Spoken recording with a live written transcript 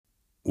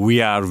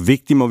We are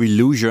Victim of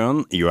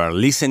Illusion. You are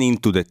listening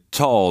to the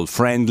Tall,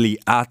 Friendly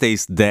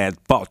Atheist Dad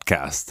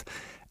podcast.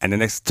 And the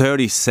next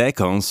 30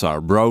 seconds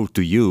are brought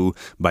to you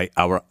by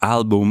our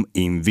album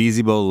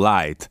Invisible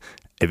Light,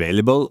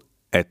 available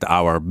at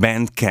our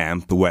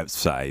Bandcamp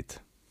website.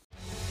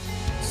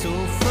 So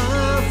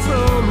far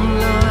from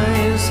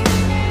lies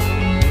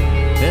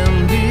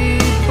and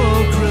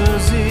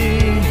hypocrisy,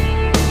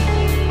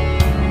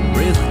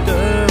 breath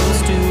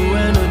turns to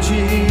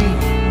energy,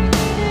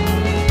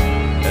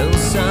 and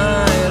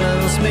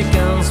silence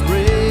becomes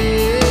breath.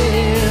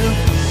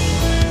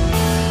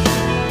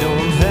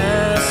 Don't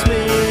ask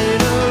me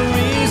the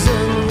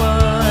reason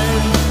why,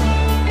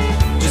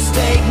 just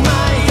take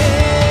my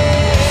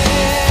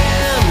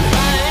hand.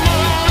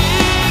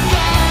 Finally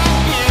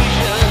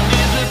confusion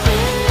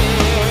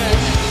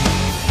disappears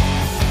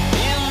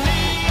in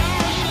the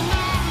ocean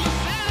of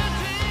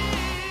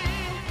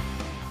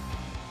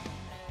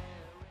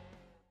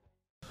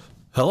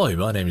Hello,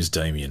 my name is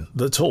Damien,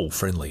 the Tall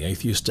Friendly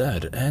Atheist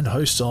Dad, and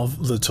host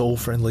of the Tall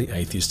Friendly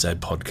Atheist Dad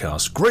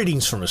podcast.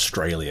 Greetings from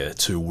Australia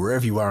to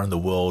wherever you are in the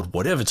world,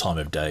 whatever time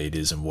of day it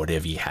is, and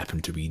whatever you happen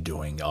to be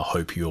doing. I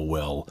hope you're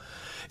well.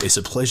 It's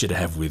a pleasure to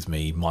have with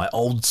me my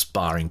old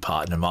sparring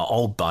partner, my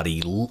old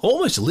buddy,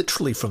 almost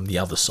literally from the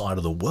other side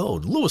of the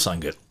world, Lewis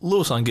Ungett.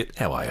 Lewis Ungett,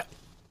 how are you?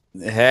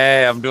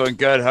 Hey, I'm doing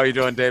good. How are you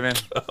doing, Damien?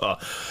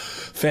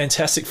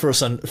 Fantastic for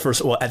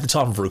well, at the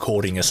time of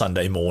recording, a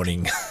Sunday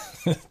morning.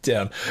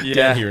 down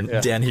here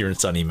in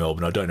sunny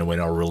Melbourne. I don't know when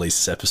I'll release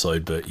this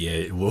episode, but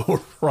yeah,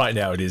 well, right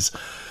now it is.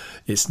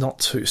 It's not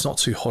too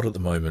hot at the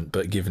moment,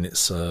 but given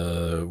it's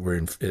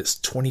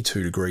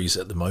 22 degrees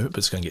at the moment, but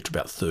it's going to get to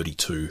about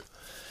 32.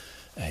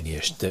 And yeah,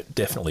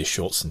 definitely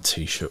shorts and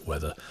t-shirt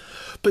weather.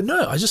 But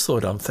no, I just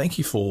thought thank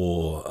you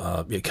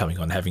for coming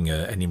on, having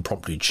an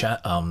impromptu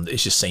chat. It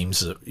just seems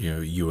that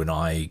you and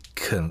I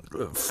can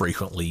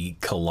frequently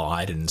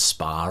collide and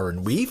spar,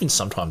 and we even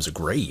sometimes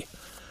agree.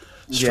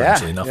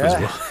 Strangely enough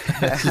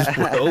as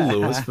well,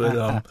 Lewis.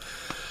 But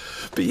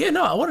yeah,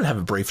 no, I wanted to have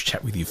a brief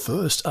chat with you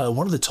first.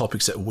 One of the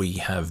topics that we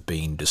have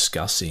been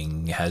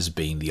discussing has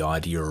been the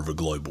idea of a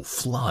global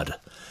flood.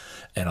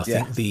 And I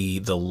think the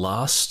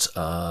last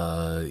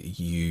I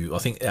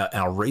think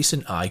our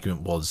recent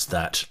argument was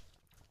that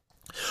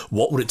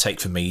what would it take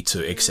for me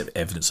to accept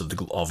evidence of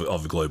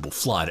a global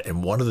flood?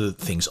 And one of the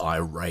things I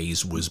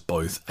raised was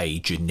both a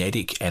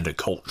genetic and a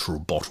cultural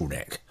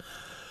bottleneck.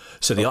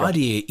 So the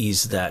idea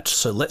is that,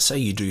 so let's say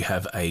you do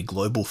have a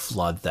global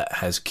flood that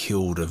has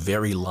killed a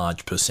very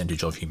large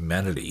percentage of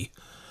humanity.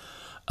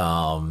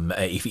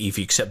 If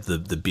you accept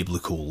the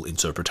biblical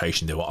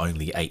interpretation, there were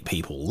only 8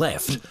 people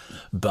left,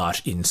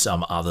 but in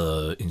some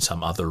other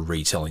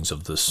retellings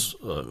of this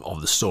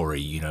of the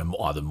story,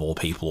 either more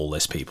people or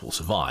less people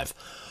survive.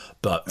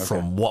 But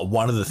from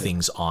one of the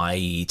things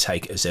I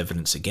take as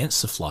evidence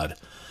against the flood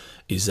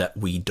is that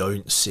we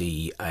don't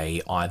see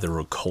either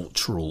a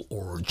cultural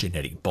or a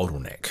genetic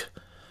bottleneck.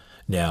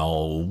 Now,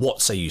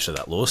 what say you to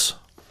that, Lewis?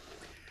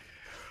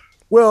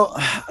 Well,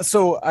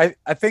 so I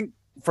think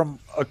from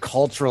a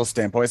cultural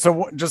standpoint,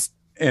 so just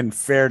in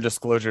fair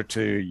disclosure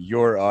to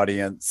your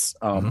audience,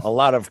 a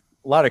lot of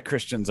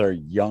Christians are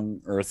young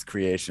Earth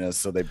creationists,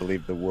 so they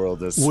believe the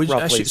world is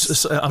roughly.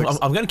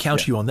 I'm going to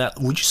counter you on that.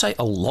 Would you say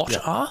a lot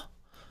are?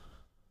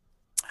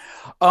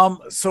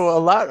 So a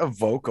lot of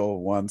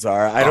vocal ones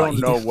are. I don't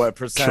know what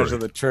percentage of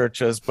the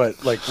church is,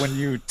 but like when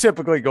you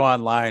typically go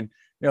online,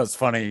 it's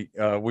funny.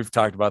 We've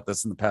talked about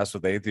this in the past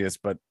with atheists,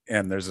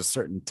 and there's a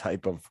certain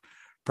type of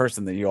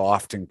person that you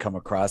often come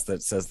across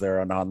that says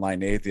they're an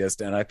online atheist,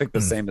 and I think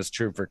the same is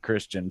true for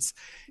Christians.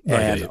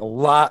 And a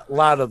lot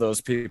of those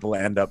people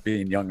end up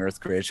being young Earth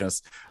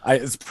creationists.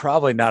 It's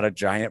probably not a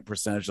giant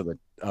percentage of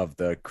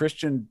the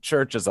Christian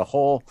church as a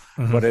whole,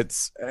 but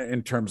it's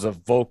in terms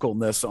of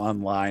vocalness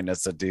online,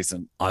 it's a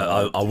decent.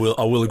 I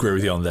will agree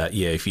with you on that.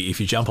 Yeah, if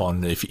you jump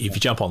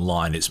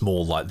online, it's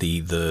more like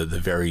the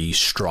very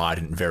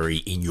strident, very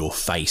in your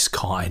face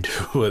kind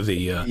who are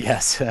the who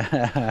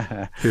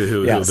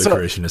are the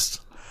creationists.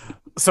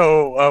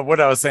 So what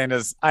I was saying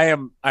is I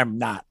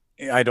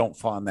don't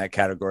fall in that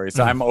category.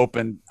 So I'm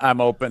open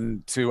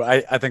to,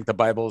 I think the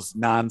Bible's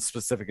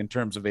non-specific in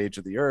terms of age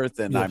of the earth.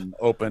 And I'm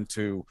open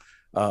to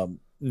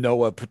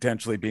Noah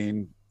potentially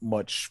being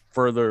much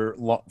further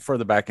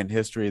back in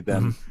history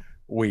than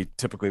we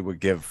typically would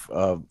give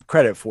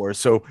credit for.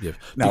 So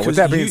now with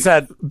that being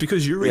said,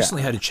 because you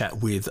recently had a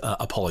chat with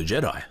Apollo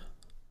Jedi.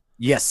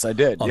 Yes, I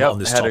did. On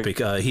this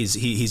topic, I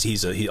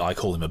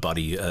call him a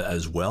buddy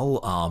as well,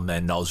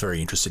 and I was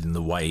very interested in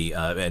the way.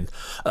 And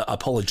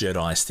Apollo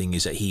Jedi's thing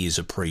is that he is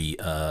a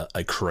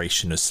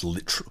creationist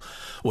literal.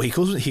 Well, he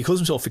calls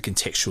himself a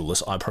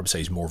contextualist. I'd probably say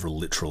he's more of a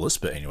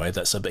literalist, but anyway,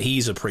 but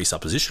he's a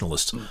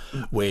presuppositionalist,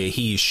 where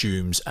he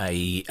assumes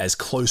as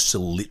close to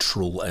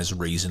literal as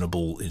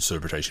reasonable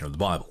interpretation of the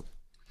Bible.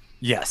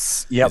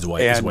 Yes, is the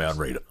way I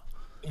read it.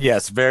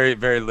 Yes, very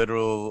very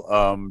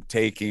literal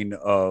taking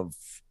of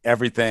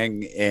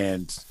everything,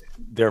 and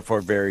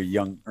therefore very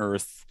young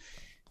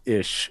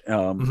Earth-ish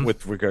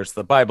with regards to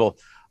the Bible.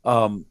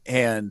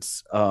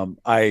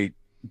 I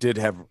did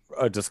have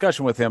a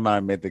discussion with him. I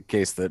made the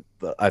case that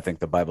I think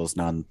the Bible's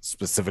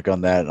non-specific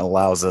on that and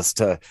allows us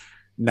to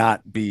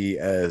not be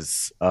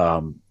as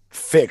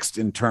fixed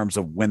in terms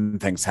of when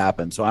things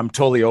happen. So I'm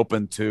totally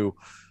open to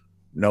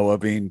Noah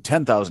being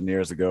 10,000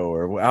 years ago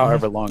or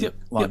however long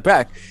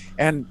back.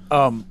 And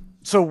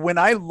so when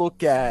I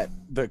look at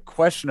the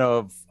question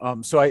of,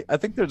 so I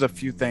think there's a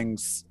few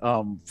things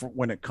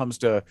when it comes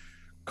to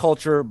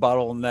culture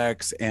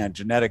bottlenecks and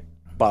genetic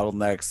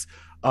bottlenecks.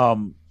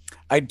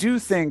 I do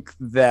think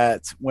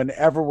that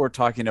whenever we're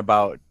talking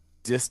about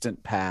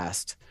distant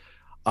past,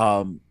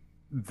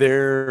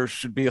 there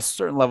should be a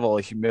certain level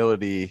of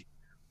humility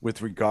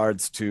with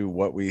regards to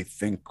what we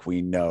think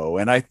we know.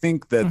 And I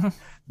think that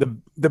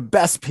the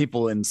best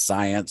people in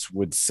science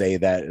would say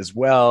that as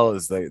well,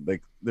 is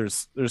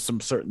there's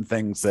some certain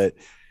things that,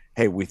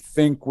 hey, we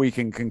think we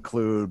can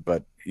conclude,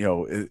 but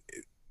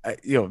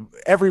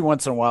every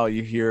once in a while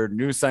you hear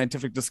new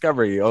scientific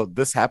discovery. Oh,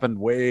 this happened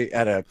way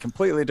at a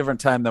completely different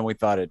time than we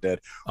thought it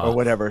did, or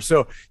whatever.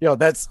 So,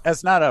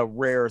 that's not a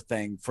rare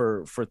thing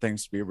for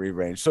things to be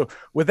rearranged. So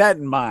with that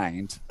in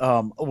mind,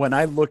 when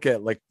I look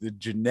at like the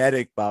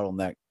genetic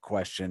bottleneck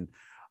question,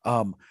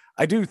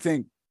 I do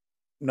think,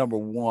 number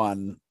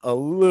one, a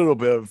little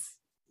bit of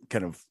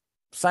kind of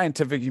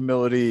scientific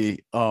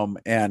humility,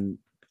 and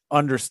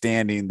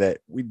understanding that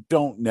we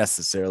don't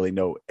necessarily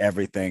know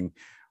everything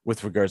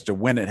with regards to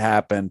when it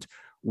happened,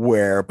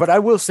 where, but I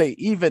will say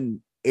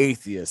even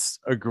atheists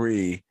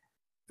agree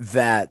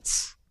that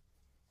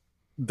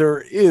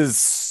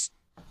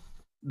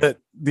that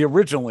the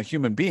original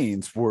human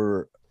beings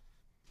were,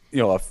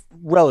 a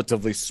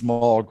relatively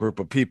small group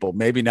of people,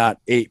 maybe not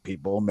 8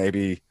 people,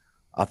 maybe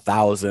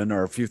 1,000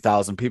 or a few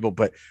thousand people.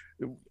 But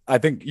I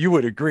think you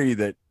would agree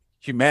that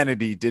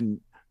humanity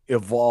didn't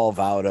evolve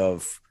out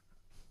of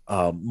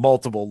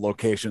multiple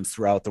locations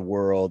throughout the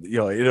world.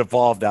 It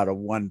evolved out of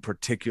one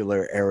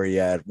particular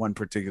area at one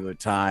particular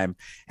time.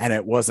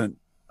 And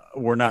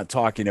we're not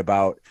talking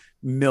about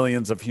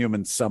millions of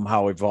humans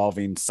somehow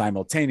evolving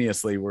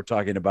simultaneously. We're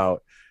talking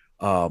about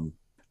a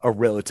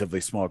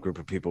relatively small group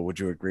of people. Would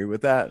you agree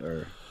with that?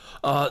 Or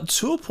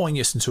to a point,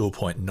 yes, and to a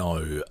point,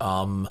 no.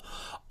 How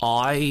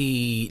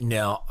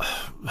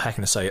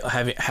can I say?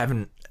 I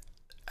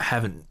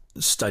haven't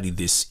studied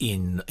this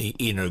in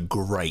a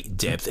great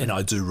depth, and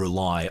I do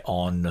rely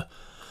on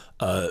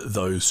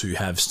those who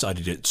have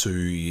studied it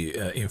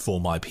to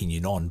inform my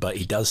opinion on. But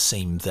it does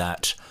seem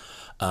that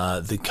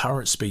the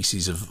current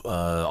species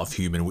of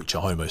human, which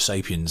are Homo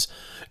sapiens,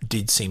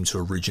 did seem to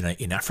originate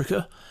in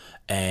Africa,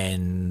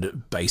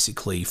 and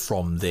basically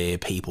from there,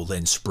 people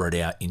then spread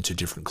out into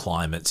different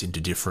climates, into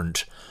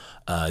different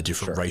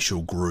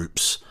racial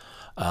groups.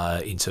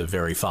 Into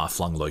very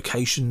far-flung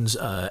locations,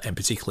 and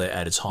particularly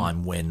at a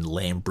time when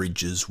land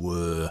bridges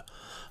were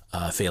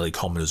fairly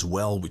common as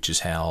well, which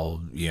is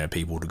how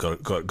people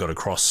got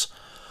across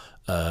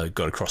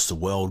the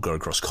world, got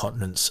across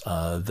continents,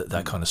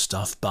 that kind of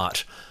stuff.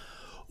 But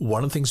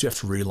one of the things you have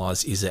to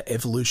realize is that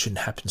evolution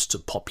happens to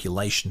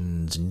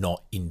populations,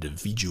 not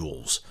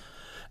individuals.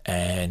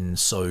 And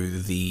so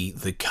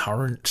the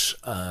current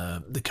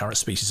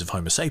species of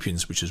Homo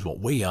sapiens, which is what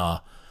we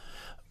are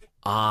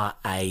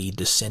a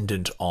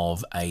descendant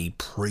of a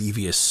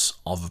previous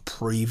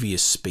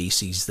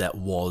species that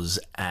was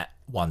at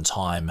one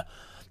time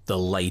the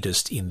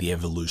latest in the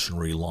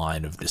evolutionary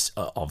line of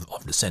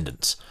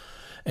descendants.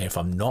 And if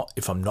I'm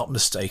not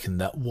mistaken,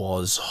 that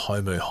was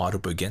Homo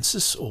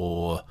heidelbergensis,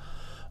 or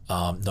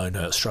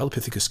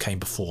Australopithecus came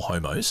before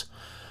Homos.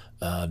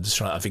 I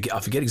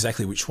forget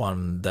exactly which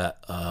one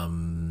that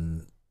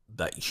Homo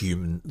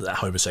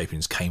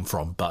sapiens came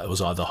from, but it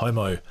was either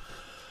Homo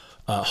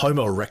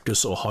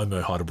erectus or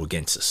Homo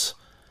heidelbergensis.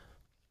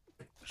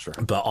 Sure.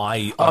 But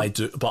I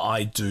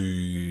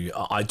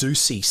do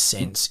see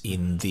sense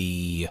in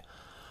the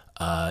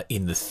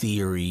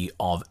theory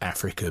of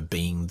Africa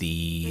being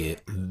the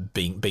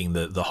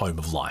home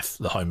of life,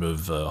 the home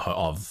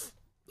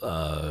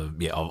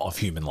of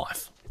human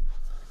life.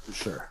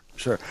 Sure.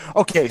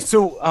 Okay,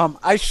 so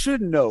I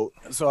should note,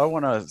 so I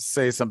want to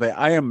say something.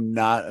 I am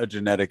not a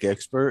genetic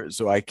expert,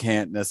 so I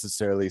can't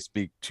necessarily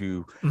speak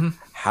to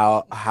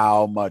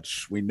how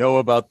much we know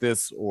about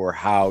this or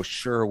how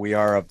sure we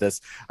are of this.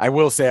 I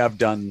will say I've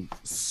done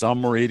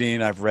some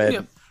reading. I've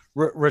read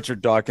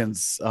Richard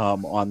Dawkins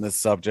on this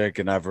subject,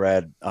 and I've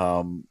read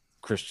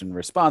Christian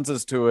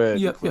responses to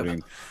it,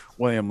 including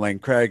William Lane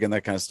Craig and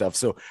that kind of stuff.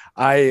 So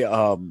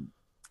I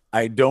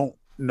don't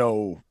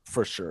know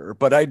for sure,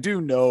 but I do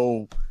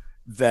know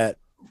that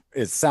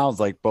it sounds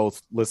like,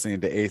 both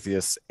listening to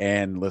atheists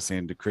and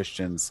listening to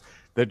Christians,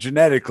 that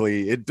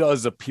genetically it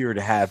does appear to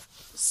have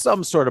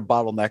some sort of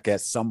bottleneck at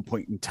some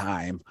point in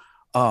time,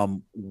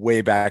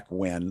 way back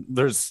when.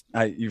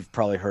 You've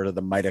probably heard of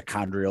the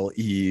mitochondrial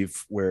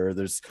Eve, where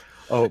there's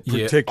a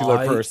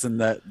particular person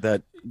that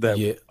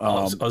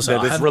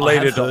is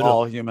related to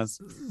all humans.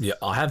 Yeah,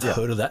 I have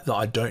heard of that.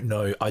 I don't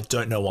know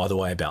either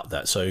way about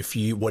that. So if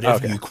you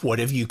whatever you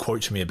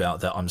quote to me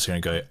about that, I'm just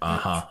going to go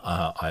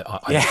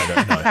I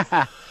don't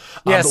know.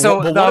 Yeah.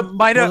 So the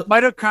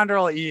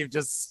mitochondrial Eve,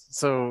 just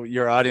so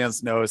your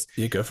audience knows,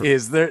 go for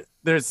is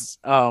there's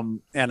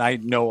and I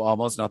know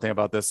almost nothing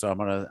about this, so I'm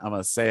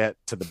gonna say it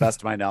to the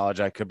best of my knowledge.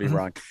 I could be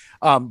wrong,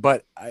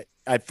 but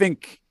I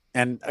think,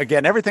 and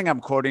again, everything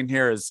I'm quoting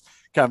here is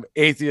kind of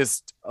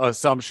atheist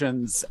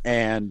assumptions,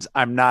 and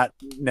I'm not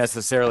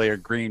necessarily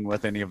agreeing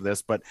with any of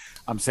this, but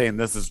I'm saying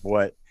this is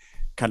what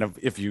kind of,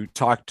 if you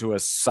talk to a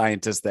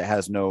scientist that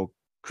has no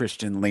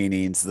Christian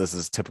leanings, this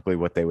is typically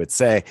what they would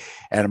say.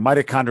 And a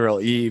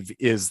mitochondrial Eve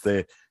is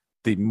the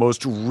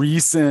most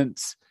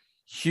recent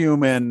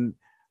human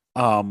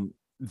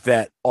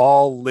that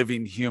all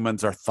living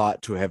humans are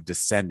thought to have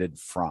descended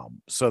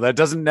from. So that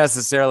doesn't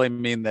necessarily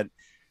mean that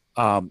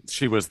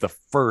she was the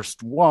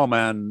first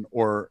woman,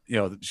 or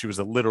she was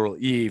a literal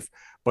Eve,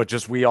 but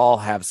just we all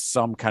have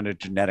some kind of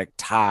genetic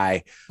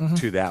tie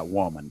to that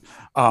woman.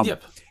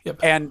 Yep.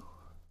 And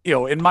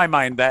in my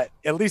mind, that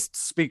at least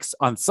speaks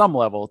on some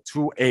level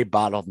to a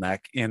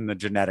bottleneck in the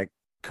genetic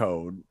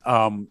code.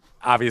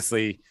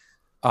 Obviously,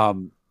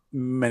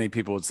 many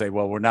people would say,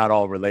 well, we're not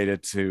all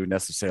related to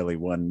necessarily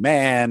one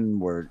man.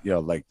 We're,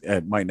 like,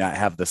 it might not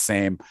have the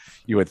same,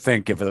 you would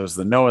think if it was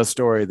the Noah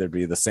story, there'd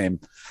be the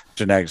same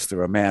genetics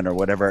through a man or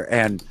whatever.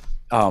 And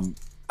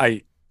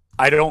I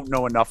don't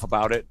know enough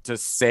about it to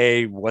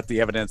say what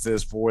the evidence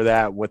is for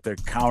that, what the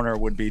counter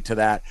would be to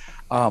that,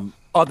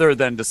 other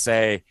than to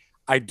say,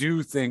 I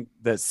do think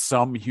that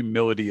some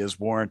humility is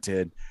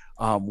warranted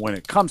when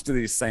it comes to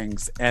these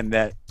things, and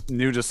that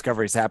new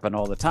discoveries happen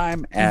all the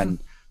time. And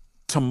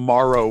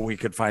tomorrow we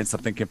could find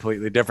something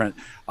completely different.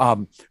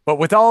 But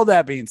with all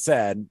that being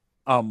said,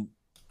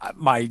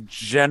 my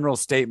general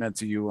statement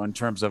to you in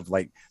terms of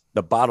like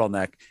the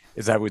bottleneck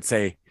is, I would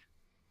say,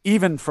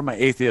 even from an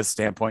atheist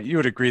standpoint, you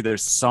would agree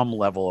there's some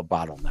level of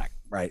bottleneck,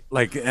 right?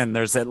 Like, and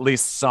there's at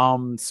least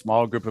some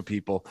small group of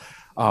people.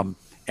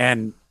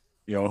 And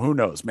who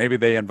knows? Maybe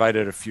they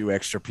invited a few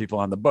extra people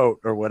on the boat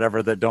or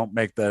whatever that don't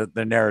make the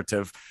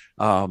narrative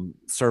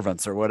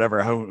servants or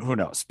whatever. Who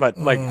knows? But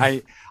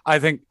like, I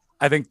think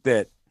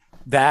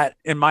that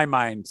in my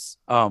mind,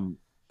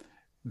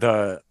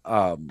 the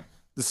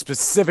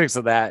specifics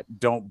of that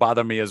don't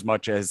bother me as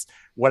much as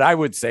what I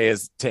would say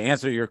is, to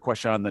answer your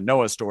question on the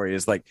Noah story,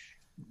 is like,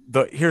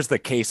 here's the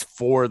case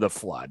for the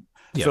flood.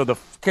 Yeah. So the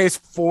case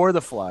for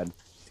the flood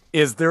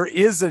is there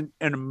is an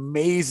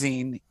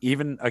amazing,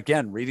 even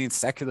again, reading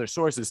secular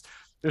sources,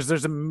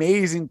 there's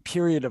amazing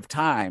period of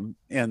time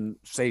in,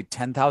 say,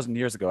 10,000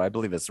 years ago, I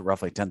believe it's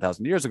roughly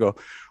 10,000 years ago,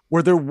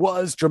 where there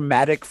was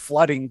dramatic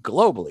flooding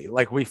globally.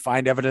 Like, we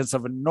find evidence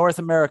of in North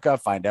America,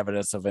 find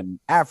evidence of in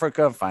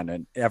Africa,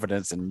 find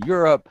evidence in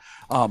Europe.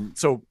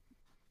 So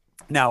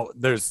now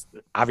there's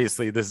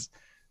obviously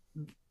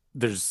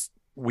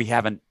we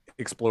haven't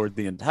explored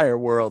the entire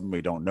world, and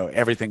we don't know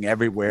everything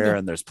everywhere.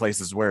 And there's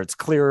places where it's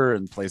clearer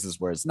and places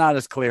where it's not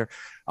as clear.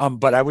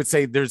 But I would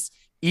say there's,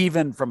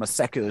 even from a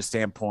secular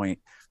standpoint,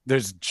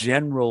 there's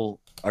general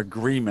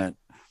agreement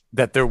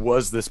that there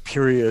was this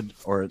period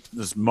or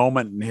this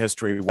moment in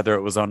history, whether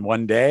it was on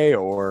one day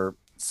or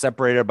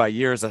separated by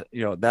years,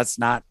 that's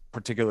not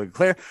particularly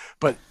clear.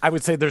 But I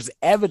would say there's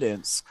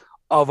evidence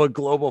of a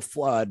global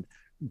flood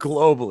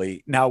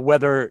globally. Now,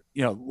 whether,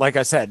 like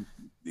I said,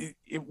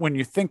 when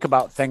you think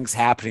about things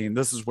happening,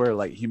 this is where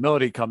like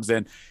humility comes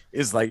in,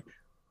 is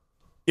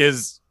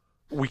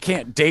we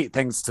can't date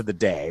things to the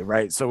day,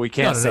 right? So we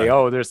can't say,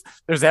 oh, there's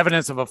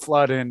evidence of a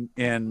flood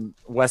in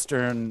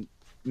Western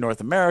North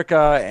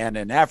America and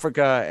in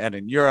Africa and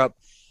in Europe,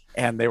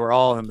 and they were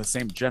all in the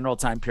same general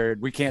time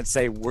period. We can't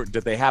say,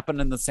 did they happen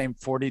in the same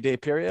 40-day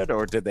period,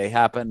 or did they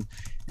happen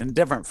in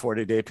different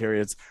 40-day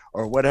periods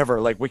or whatever?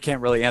 Like, we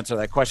can't really answer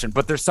that question,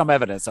 but there's some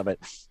evidence of it,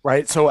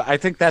 right? So I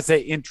think that's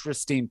an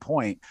interesting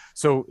point.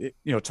 So,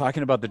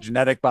 talking about the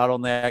genetic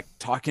bottleneck,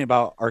 talking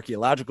about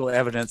archaeological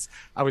evidence,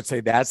 I would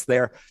say that's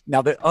there.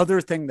 Now, the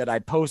other thing that I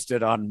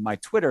posted on my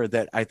Twitter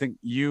that I think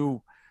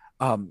you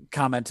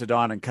commented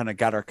on and kind of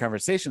got our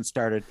conversation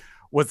started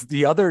was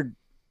the other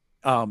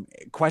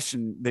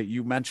question that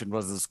you mentioned,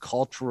 was this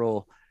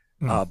cultural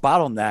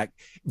bottleneck.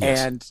 Yes.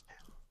 And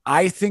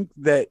I think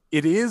that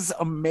it is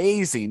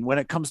amazing when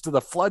it comes to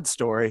the flood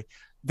story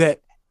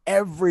that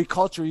every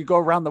culture you go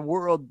around the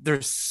world,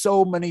 there's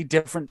so many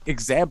different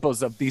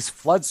examples of these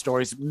flood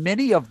stories.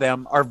 Many of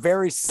them are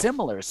very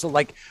similar. So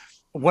like,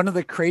 one of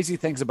the crazy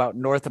things about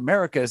North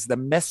America is the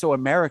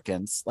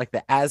Mesoamericans, like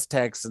the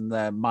Aztecs and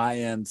the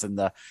Mayans and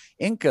the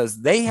Incas,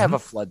 they have a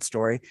flood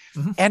story,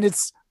 and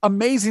it's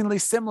amazingly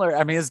similar.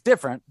 I mean, it's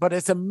different, but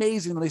it's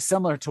amazingly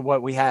similar to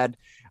what we had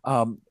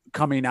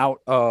coming out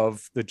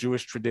of the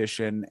Jewish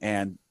tradition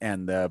and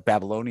the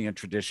Babylonian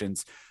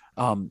traditions.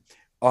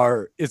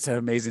 It's an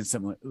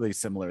amazingly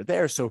similar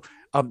there. So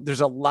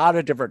there's a lot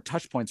of different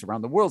touch points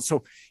around the world.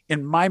 So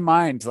in my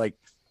mind, like,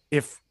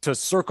 if to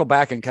circle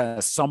back and kind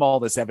of sum all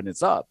this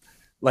evidence up,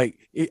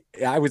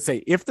 I would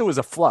say if there was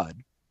a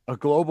flood, a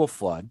global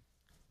flood,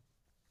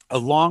 a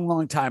long,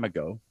 long time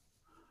ago,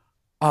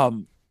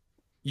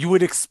 you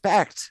would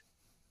expect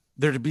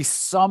there to be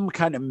some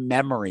kind of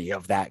memory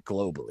of that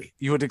globally.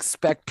 You would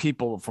expect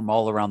people from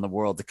all around the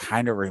world to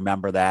kind of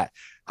remember that.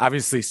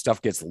 Obviously,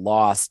 stuff gets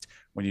lost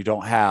when you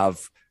don't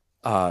have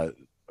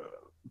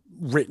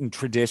written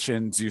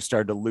traditions. You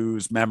start to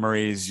lose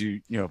memories.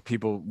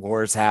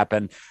 Wars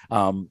happen.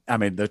 I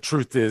mean, the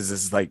truth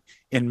is like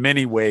in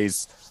many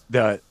ways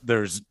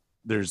there's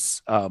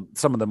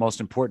some of the most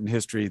important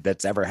history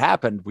that's ever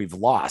happened we've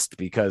lost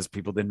because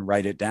people didn't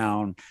write it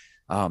down.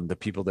 The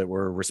people that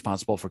were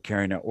responsible for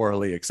carrying it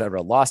orally, et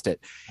cetera, lost it.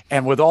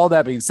 And with all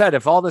that being said,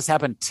 if all this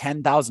happened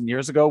 10,000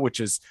 years ago, which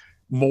is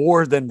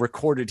more than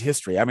recorded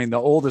history, I mean, the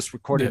oldest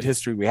recorded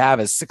history we have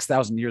is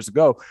 6,000 years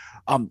ago.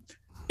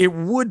 It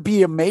would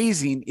be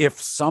amazing if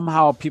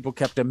somehow people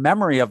kept a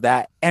memory of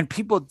that, and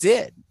people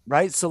did,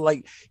 right? So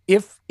like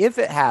if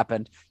it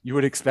happened, you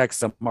would expect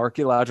some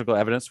archaeological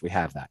evidence. We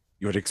have that.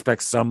 You would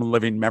expect some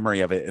living memory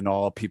of it in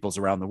all peoples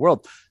around the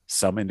world,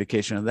 some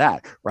indication of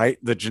that, right?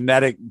 The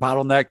genetic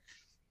bottleneck.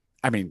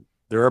 I mean,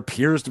 there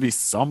appears to be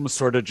some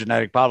sort of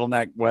genetic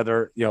bottleneck,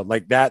 whether,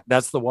 like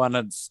that's the one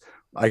that's,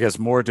 I guess,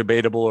 more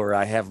debatable or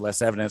I have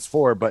less evidence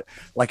for. But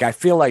like, I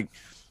feel like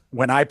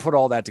when I put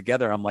all that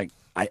together, I'm like,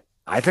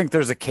 I think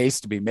there's a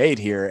case to be made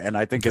here. And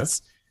I think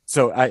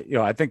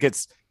I think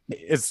it's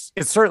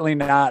certainly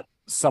not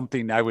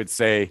something I would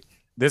say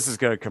this is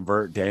going to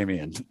convert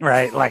Damien,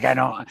 right? Like, I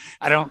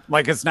don't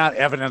like, it's not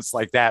evidence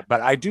like that, but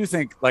I do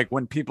think like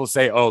when people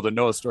say, oh, the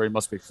Noah story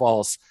must be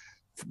false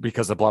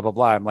because of blah, blah,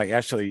 blah. I'm like,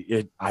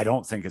 actually, I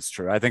don't think it's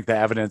true. I think the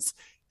evidence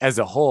as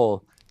a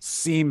whole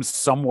seems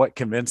somewhat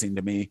convincing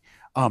to me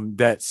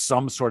that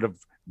some sort of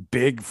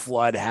big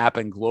flood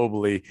happened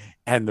globally.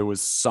 And there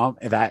was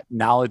that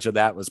knowledge of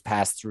that was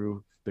passed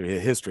through the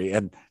history.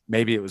 And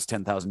maybe it was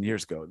 10,000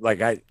 years ago.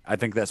 Like, I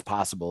think that's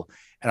possible.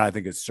 And I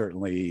think it's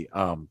certainly,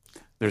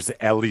 there's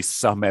at least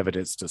some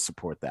evidence to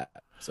support that.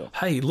 So,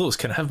 hey, Lewis,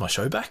 can I have my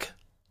show back?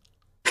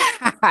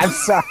 I'm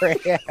sorry.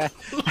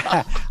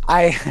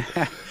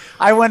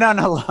 I went on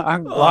a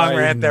long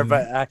rant there,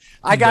 but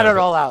I got it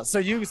all out. So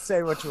you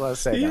say what you want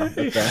to say now.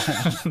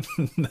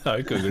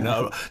 No, good.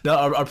 No,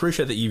 I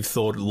appreciate that you've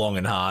thought long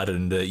and hard,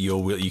 and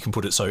you can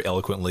put it so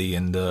eloquently.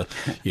 And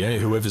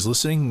whoever's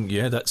listening,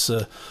 that's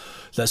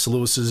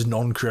Lewis's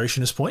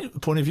non-creationist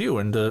point of view.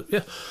 And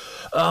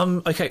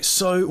okay,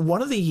 so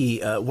one of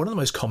the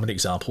most common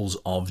examples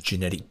of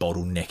genetic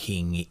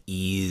bottlenecking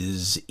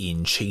is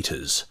in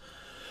cheetahs.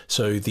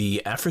 So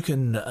the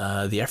African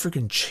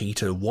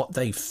cheetah, what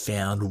they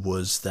found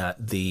was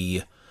that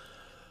the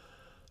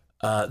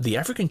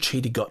African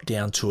cheetah got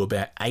down to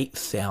about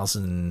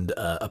 8,000,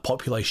 a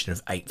population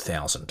of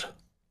 8,000,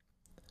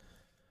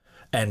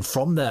 and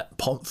from the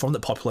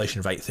population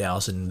of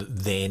 8,000,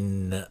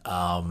 then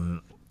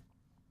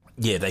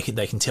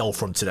they can tell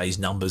from today's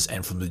numbers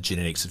and from the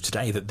genetics of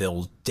today that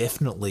there's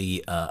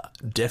definitely a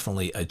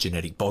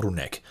genetic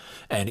bottleneck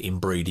and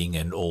inbreeding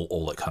and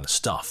all that kind of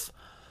stuff.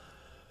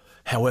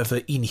 However,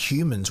 in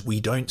humans,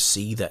 we don't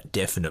see that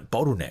definite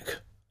bottleneck,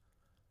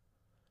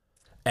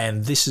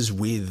 and this is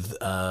with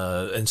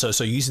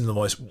so using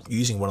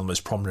one of the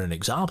most prominent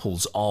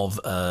examples of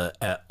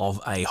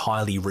a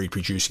highly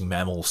reproducing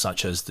mammal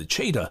such as the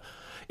cheetah,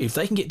 if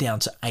they can get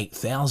down to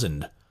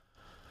 8,000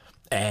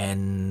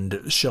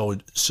 and show a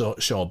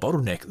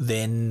bottleneck,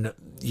 then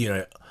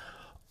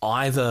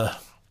either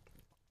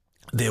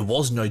there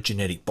was no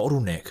genetic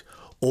bottleneck,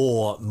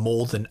 or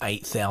more than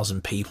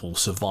 8,000 people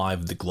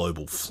survived the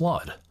global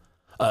flood.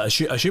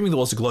 Assuming there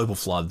was a global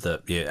flood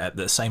that at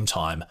the same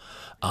time,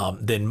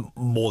 then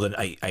more than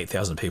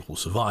 8,000 people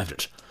survived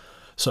it.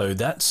 So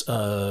that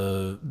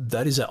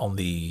is on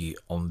the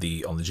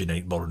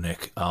genetic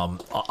bottleneck.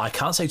 I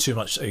can't say too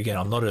much. Again,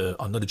 I'm not a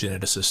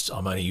geneticist.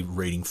 I'm only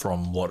reading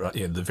from what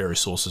the various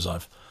sources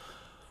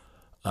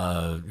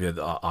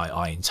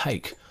I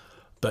intake.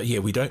 But yeah,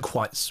 we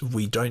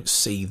don't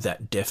see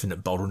that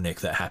definite bottleneck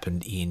that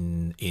happened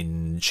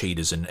in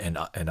cheetahs and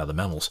other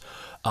mammals.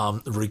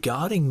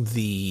 Regarding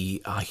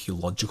the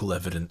archaeological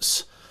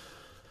evidence,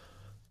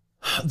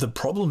 the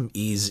problem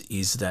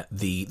is that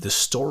the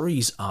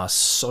stories are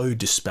so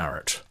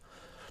disparate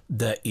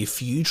that if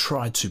you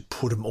try to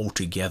put them all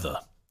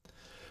together,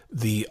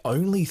 the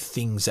only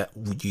things that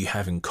you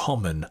have in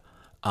common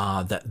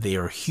are that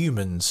there are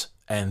humans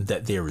and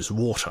that there is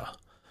water.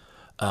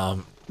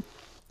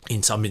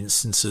 In some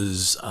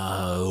instances,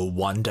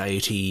 one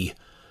deity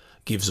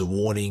gives a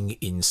warning.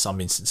 In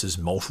some instances,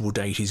 multiple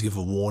deities give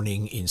a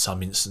warning. In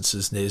some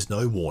instances, there's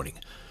no warning.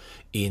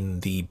 In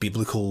the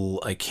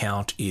biblical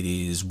account, it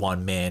is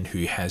one man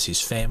who has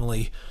his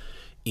family.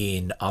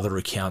 In other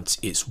accounts,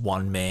 it's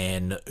one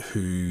man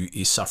who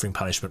is suffering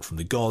punishment from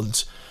the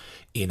gods.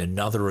 In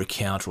another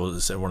account, one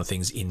of the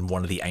things in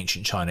one of the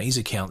ancient Chinese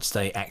accounts,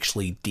 they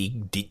actually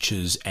dig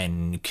ditches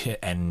and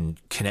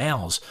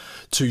canals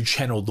to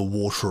channel the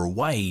water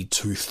away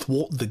to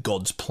thwart the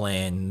gods'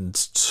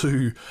 plans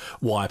to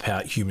wipe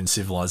out human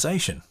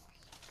civilization.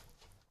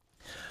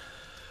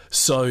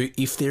 So,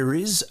 if there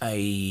is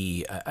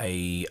I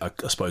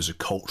suppose a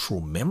cultural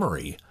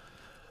memory,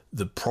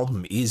 the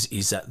problem is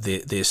that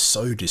they're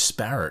so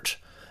disparate,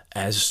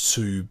 as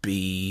to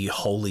be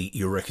wholly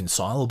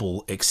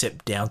irreconcilable,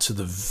 except down to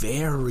the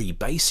very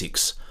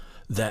basics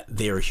that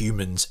they're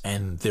humans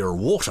and they're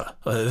water,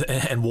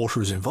 and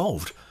water is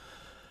involved.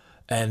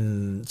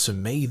 And to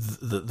me,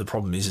 the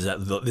problem is that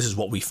this is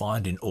what we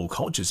find in all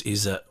cultures,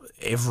 is that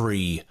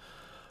every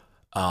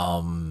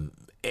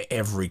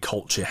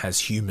culture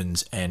has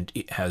humans and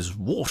it has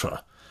water.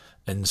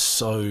 And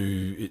so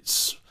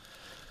it's,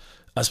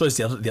 I suppose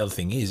the other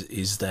thing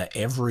is that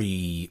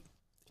every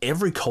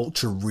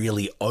culture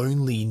really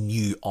only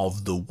knew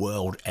of the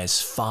world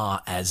as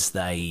far as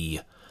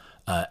they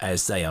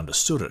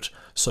understood it.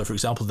 So, for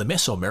example, the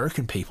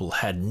Mesoamerican people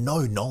had no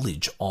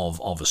knowledge of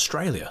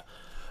Australia,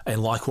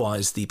 and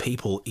likewise, the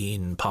people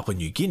in Papua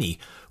New Guinea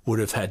would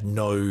have had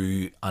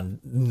no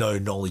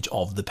knowledge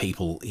of the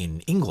people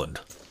in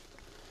England.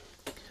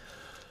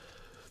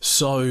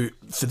 So,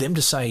 for them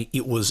to say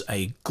it was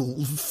a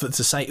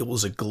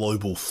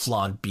global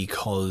flood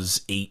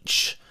because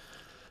each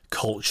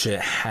culture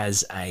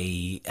has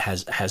a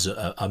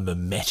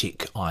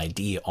mimetic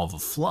idea of a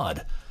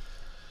flood,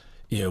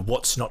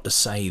 what's not to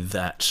say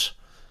that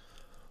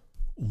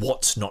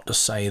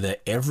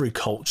every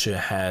culture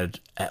had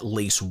at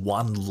least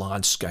one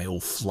large-scale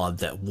flood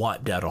that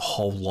wiped out a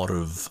whole lot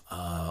of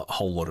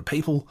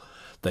people.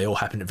 They all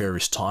happened at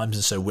various times,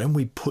 and so when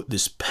we put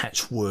this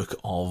patchwork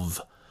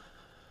of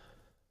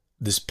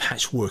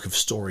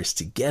stories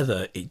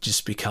together, it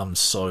just becomes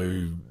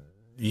so,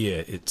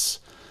 it's,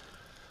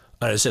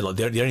 as I said, like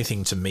the only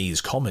thing to me is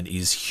common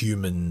is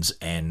humans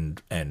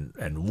and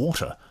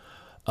water.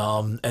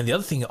 And the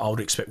other thing I would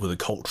expect with a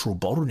cultural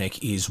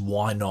bottleneck is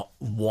why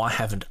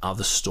haven't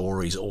other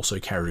stories also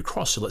carried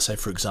across? So let's say,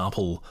 for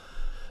example,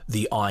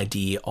 the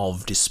idea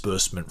of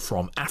disbursement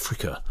from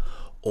Africa,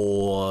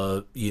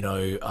 or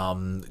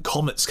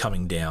comets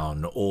coming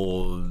down,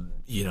 or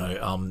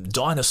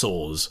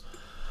dinosaurs,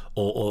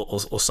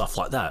 or stuff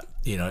like that.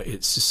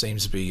 It just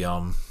seems to be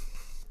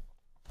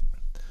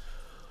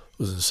it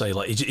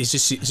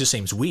just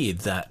seems weird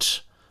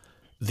that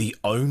the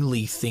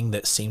only thing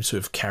that seems to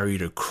have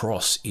carried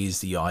across is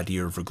the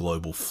idea of a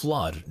global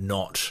flood,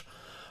 not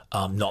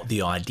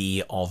the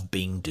idea of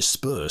being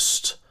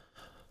dispersed.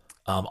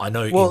 I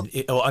know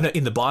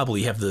in the Bible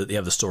you have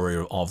the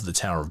story of the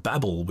Tower of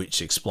Babel,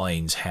 which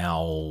explains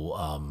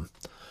how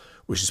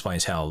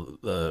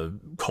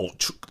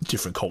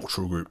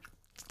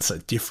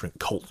different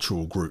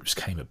cultural groups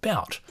came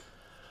about.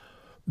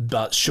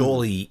 But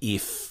surely,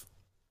 if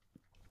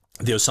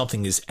there was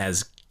something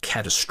as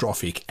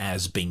catastrophic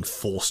as being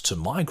forced to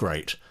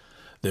migrate,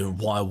 then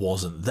why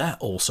wasn't that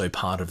also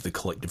part of the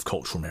collective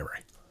cultural memory?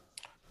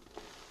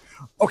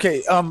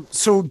 Okay,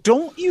 so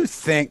don't you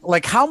think,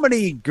 like, how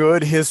many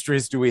good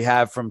histories do we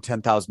have from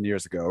 10,000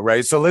 years ago,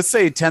 right? So let's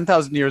say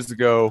 10,000 years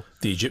ago,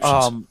 the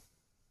Egyptians.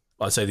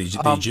 I'd say the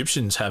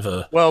Egyptians have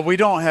a... Well, we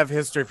don't have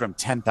history from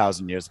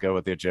 10,000 years ago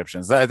with the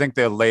Egyptians. I think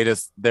their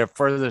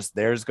furthest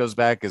theirs goes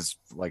back is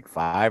like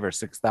 5,000 or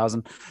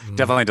 6,000.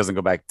 Definitely doesn't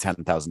go back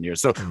 10,000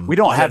 years. So we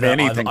don't have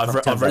anything.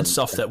 I've read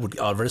stuff that would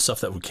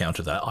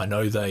counter that. I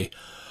know they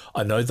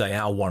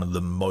are one of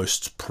the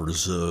most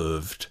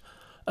preserved,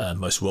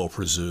 most well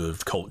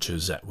preserved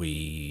cultures that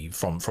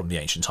from the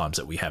ancient times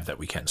that we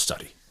can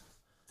study.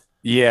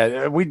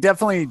 Yeah, we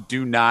definitely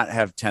do not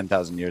have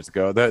 10,000 years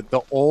ago.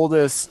 The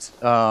oldest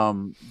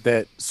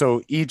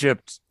so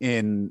Egypt,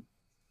 in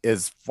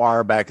as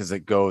far back as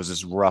it goes,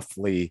 is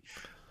roughly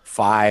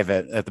 5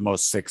 at the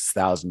most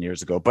 6,000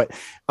 years ago. But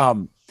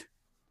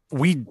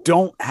we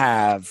don't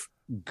have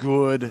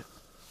good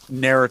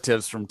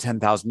narratives from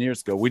 10,000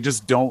 years ago. We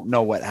just don't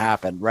know what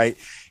happened, right?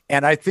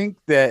 And I think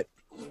that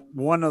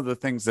one of the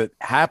things that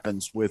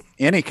happens with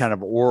any kind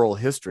of oral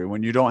history,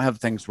 when you don't have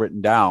things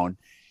written down,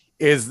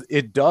 is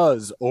it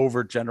does,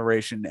 over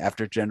generation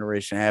after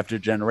generation after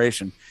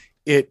generation,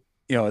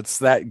 it's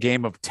that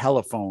game of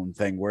telephone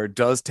thing where it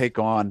does take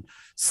on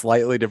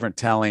slightly different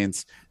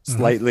tellings,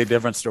 slightly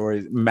different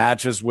stories,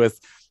 matches with,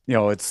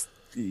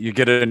 you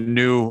get a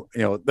new,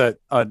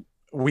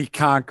 we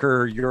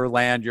conquer your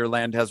land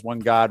has one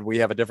God, we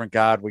have a different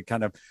God, we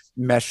kind of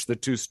mesh the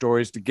two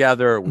stories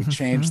together, we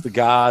change the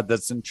God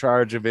that's in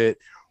charge of it,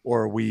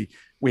 or we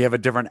have a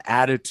different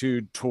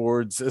attitude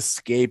towards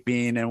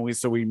escaping, and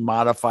we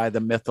modify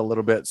the myth a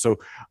little bit. So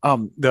I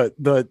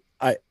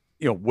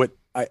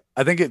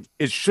think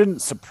it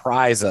shouldn't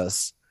surprise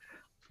us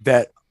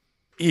that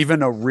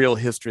even a real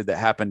history that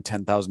happened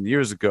 10,000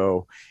 years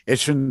ago, it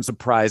shouldn't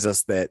surprise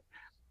us that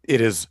it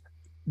is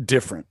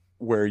different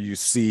where you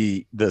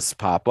see this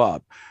pop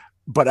up.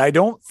 But I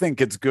don't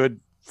think it's good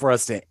for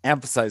us to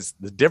emphasize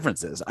the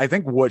differences. I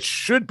think what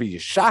should be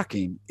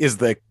shocking is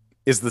the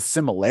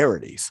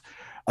similarities.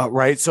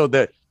 Right. So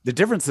the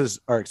differences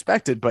are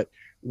expected, but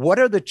what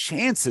are the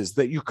chances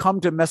that you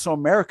come to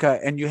Mesoamerica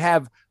and you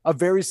have a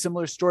very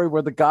similar story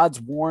where the gods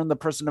warn the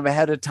person of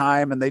ahead of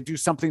time and they do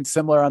something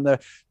similar on the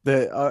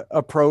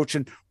approach?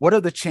 And what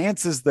are the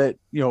chances that,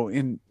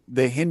 in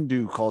the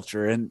Hindu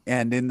culture and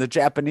in the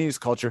Japanese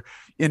culture,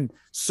 in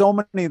so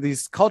many of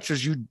these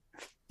cultures,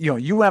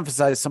 you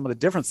emphasize some of the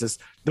differences.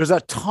 There's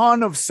a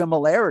ton of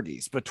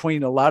similarities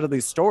between a lot of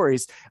these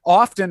stories,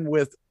 often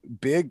with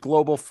big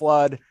global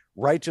flood,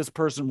 righteous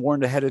person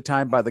warned ahead of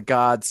time by the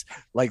gods.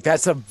 Like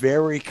that's a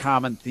very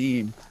common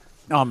theme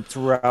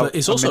throughout. But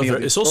it's also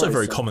a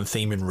very common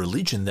theme in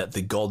religion that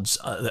the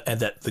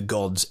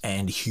gods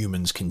and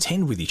humans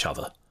contend with each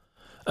other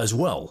as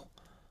well.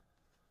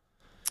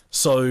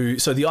 So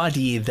the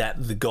idea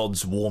that the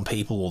gods warn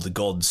people or the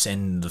gods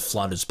send the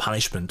flood as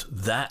punishment,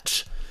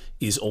 that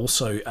is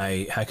also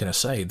I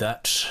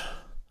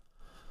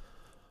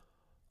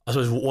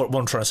suppose what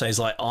I'm trying to say is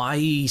like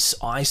I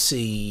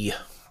see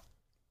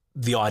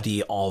the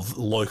idea of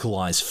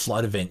localized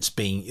flood events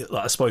being,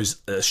 I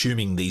suppose,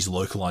 assuming these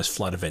localized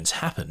flood events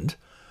happened,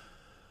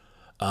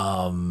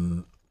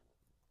 to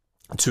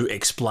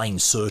explain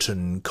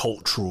certain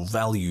cultural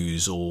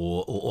values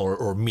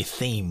or myth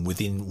theme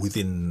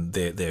within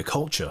their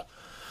culture.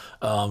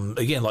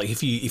 Again, like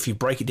if you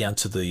break it down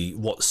to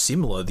what's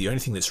similar, the only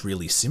thing that's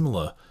really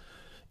similar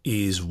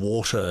is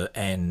water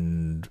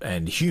and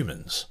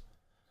humans,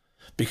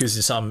 because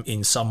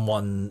in some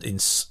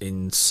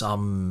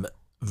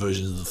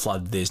versions of the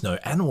flood there's no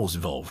animals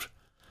involved,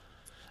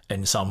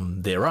 and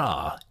some there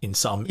are. In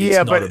some it's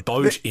not a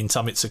boat. In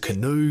some it's a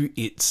canoe.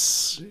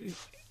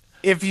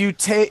 If you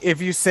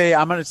say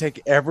I'm going to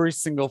take every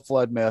single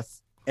flood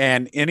myth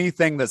and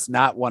anything that's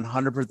not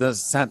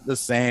 100% the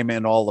same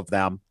in all of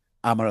them,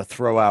 I'm going to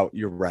throw out,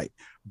 you're right.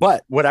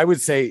 But what I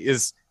would say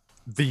is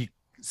the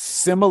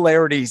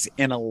similarities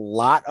in a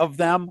lot of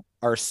them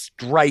are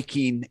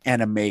striking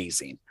and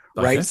amazing,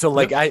 right? Okay. So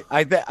like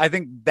I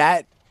think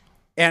that,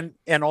 and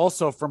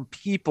also from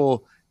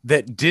people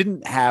that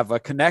didn't have a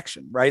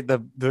connection, right?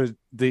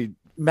 The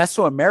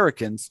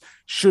Mesoamericans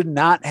should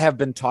not have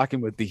been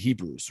talking with the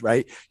Hebrews,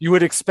 right? You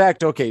would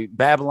expect, okay,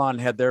 Babylon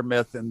had their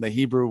myth and the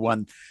Hebrew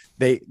one,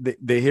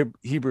 the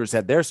Hebrews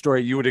had their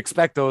story. You would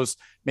expect those,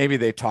 maybe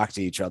they talked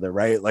to each other,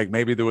 right? Like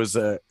maybe there was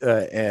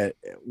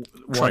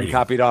one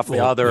copied off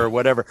the other or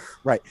whatever,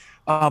 right?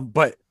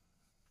 But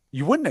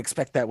you wouldn't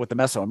expect that with the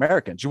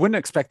Mesoamericans. You wouldn't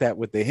expect that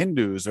with the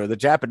Hindus or the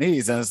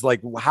Japanese. And it's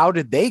like, how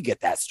did they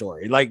get that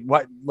story? Like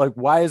what? Like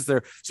why is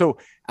there? So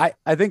I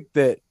think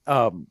that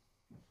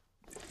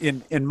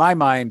in my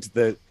mind,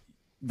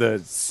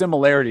 the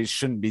similarities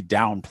shouldn't be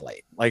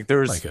downplayed. Like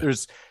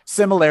there's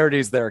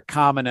similarities that are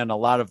common in a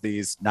lot of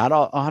these, not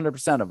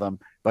 100% of them,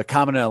 but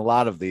common in a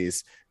lot of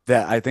these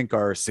that I think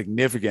are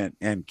significant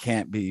and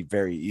can't be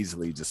very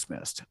easily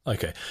dismissed.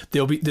 Okay,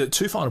 there'll be the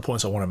two final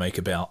points I want to make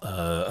about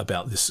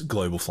this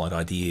global flood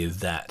idea.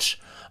 That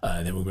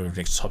then we'll move to the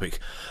next topic.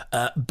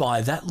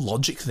 By that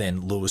logic,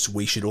 then, Lewis,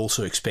 we should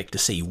also expect to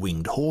see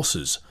winged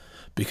horses,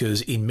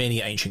 because in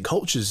many ancient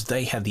cultures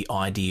they had the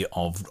idea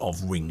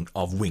of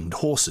winged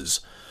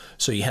horses.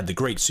 So you had the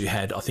Greeks, you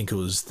had, I think it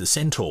was the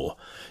centaur,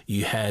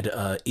 you had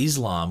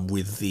Islam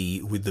with the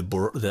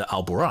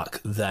al-Buraq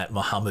that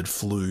Muhammad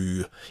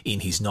flew in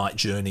his night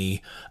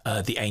journey.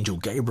 The angel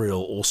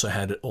Gabriel also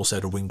had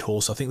a winged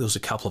horse. I think there was a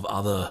couple of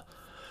other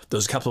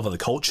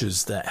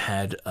cultures that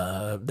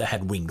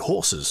had winged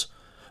horses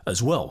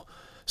as well.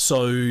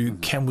 So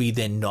can we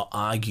then not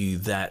argue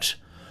that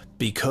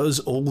because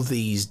all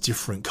these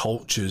different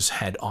cultures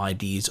had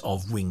ideas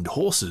of winged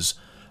horses,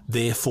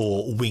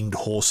 therefore winged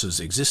horses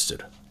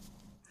existed?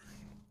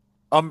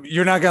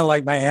 You're not going to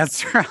like my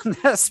answer on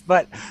this,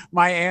 but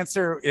my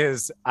answer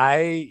is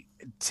I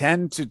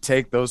tend to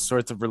take those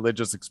sorts of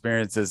religious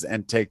experiences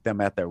and take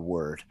them at their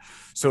word.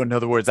 So in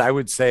other words, I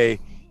would say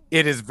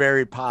it is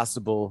very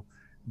possible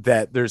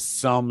that there's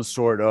some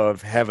sort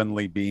of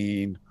heavenly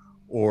being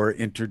or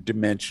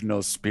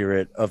interdimensional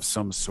spirit of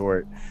some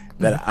sort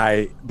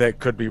that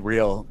could be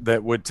real,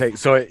 that would take.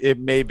 So it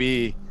may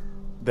be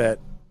that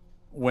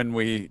when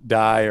we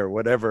die or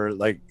whatever,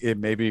 like it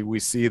maybe we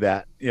see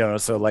that,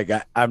 so like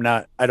I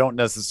don't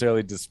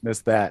necessarily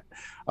dismiss that.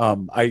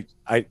 I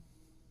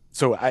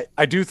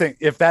do think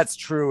if that's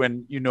true,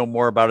 and you know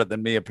more about it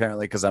than me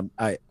apparently, because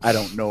I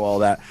don't know all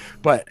that,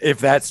 but if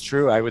that's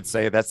true, I would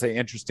say that's an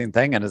interesting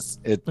thing, and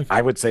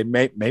I would say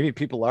maybe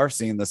people are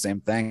seeing the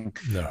same thing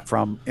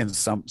from in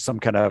some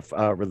kind of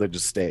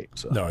religious state.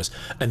 So. No worries.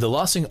 And the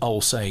last thing I will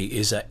say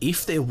is that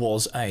if there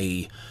was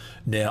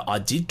now, I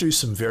did do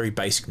some very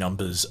basic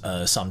numbers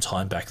some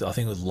time back. I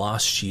think it was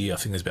last year. I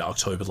think it was about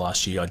October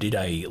last year. I did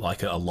a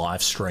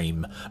live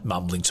stream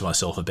mumbling to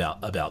myself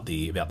about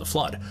the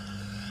flood.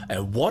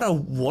 And what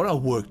I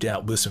worked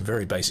out with some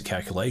very basic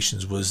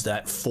calculations was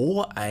that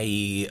for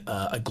a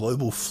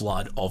global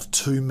flood of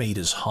 2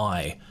 meters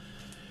high,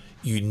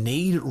 you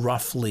need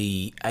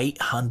roughly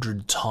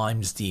 800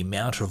 times the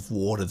amount of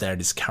water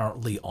that is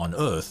currently on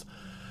Earth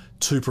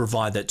to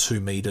provide that 2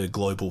 meter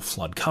global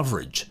flood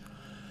coverage.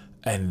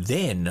 And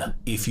then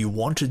if you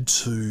wanted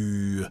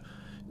to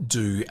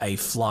do a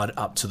flood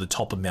up to the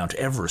top of Mount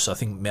Everest, I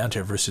think Mount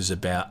Everest is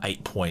about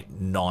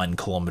 8.9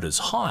 kilometers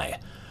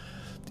high.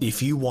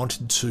 If you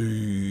wanted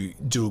to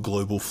do a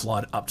global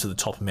flood up to the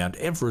top of Mount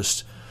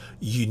Everest,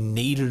 you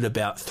needed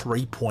about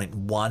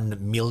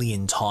 3.1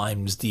 million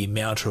times the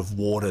amount of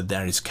water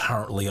that is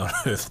currently on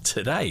Earth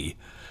today.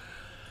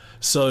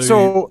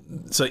 So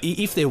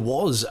if there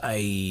was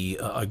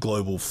a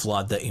global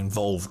flood that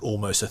involved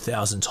almost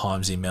 1,000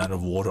 times the amount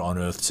of water on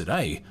Earth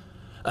today,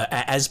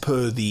 as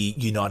per the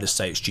United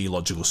States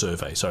Geological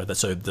Survey, so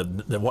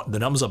the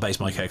numbers I based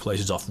my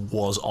calculations off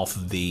was off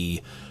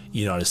the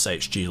United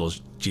States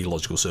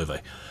Geological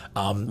Survey.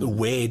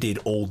 Where did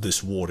all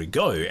this water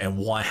go, and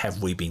why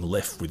have we been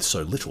left with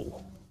so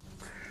little?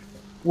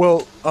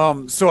 Well,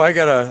 so I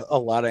got a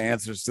lot of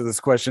answers to this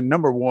question.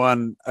 Number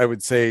one, I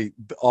would say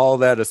all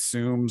that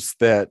assumes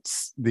that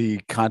the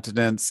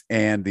continents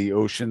and the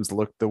oceans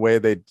look the way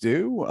they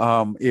do.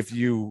 If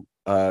you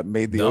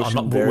made the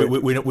ocean,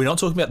 we're not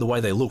talking about the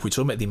way they look. We're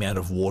talking about the amount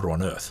of water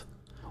on Earth.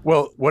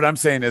 Well, what I'm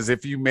saying is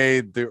if you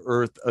made the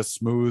Earth a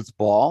smooth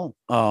ball,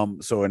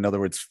 so in other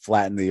words,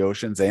 flatten the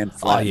oceans and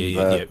flatten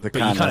the but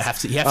you kind of have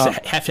to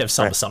have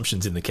some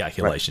assumptions in the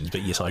calculations. Right.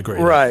 But yes, I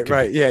agree.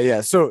 Right. Yeah.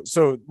 So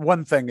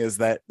one thing is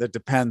that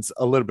depends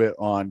a little bit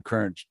on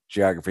current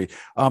geography.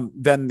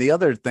 Then the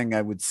other thing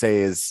I would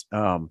say is,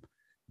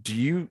 do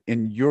you,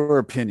 in your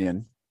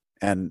opinion,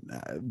 and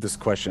this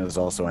question is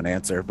also an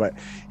answer, but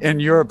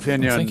in your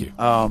opinion,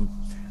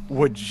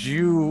 would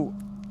you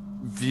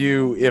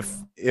view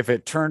if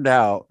it turned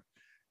out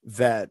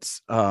that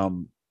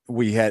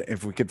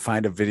if we could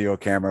find a video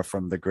camera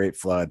from the Great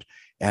Flood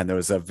and there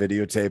was a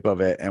videotape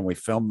of it and we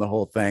filmed the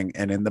whole thing,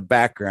 and in the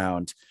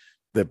background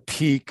the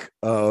peak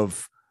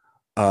of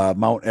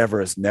Mount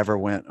Everest never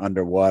went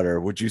underwater,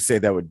 would you say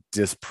that would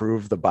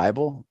disprove the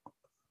Bible?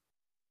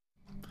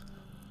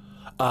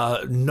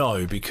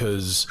 No,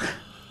 because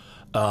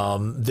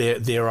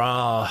there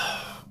are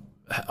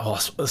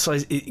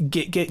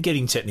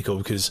getting technical,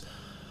 because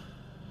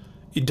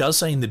it does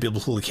say in the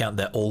biblical account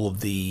that all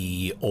of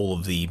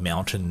the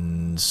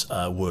mountains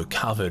were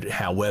covered.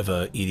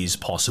 However, it is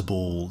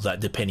possible that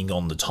depending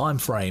on the time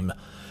frame,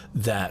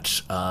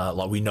 that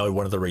like we know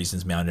one of the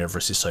reasons Mount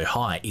Everest is so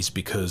high is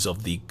because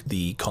of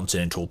the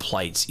continental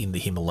plates in the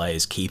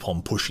Himalayas keep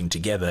on pushing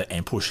together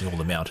and pushing all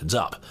the mountains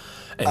up.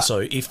 And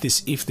so if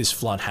this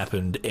flood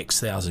happened X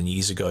thousand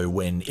years ago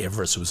when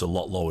Everest was a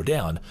lot lower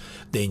down,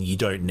 then you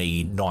don't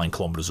need 9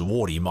 kilometers of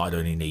water. You might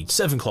only need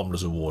 7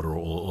 kilometers of water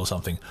or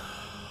something.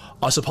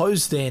 I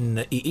suppose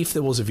then, if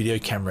there was a video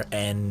camera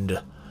and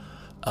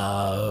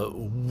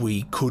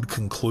we could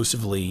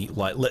conclusively,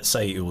 like, let's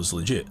say it was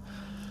legit,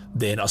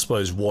 then I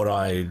suppose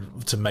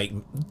to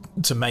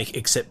make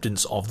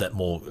acceptance of that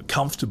more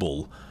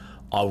comfortable,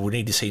 I would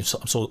need to see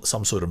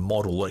some sort of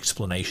model or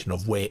explanation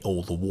of where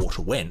all the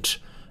water went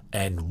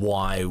and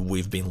why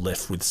we've been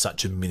left with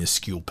such a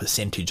minuscule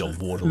percentage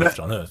of water left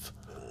on Earth.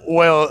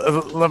 Well,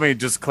 let me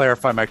just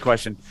clarify my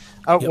question.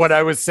 What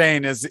I was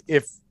saying is,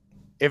 if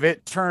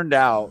it turned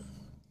out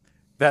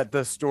that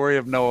the story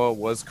of Noah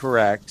was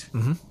correct,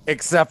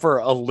 except for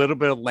a little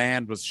bit of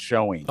land was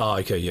showing. Oh,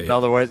 okay, yeah. In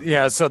other words,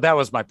 so that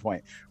was my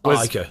point.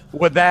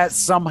 Would that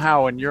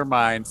somehow in your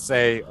mind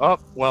say, oh,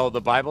 well, the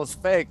Bible's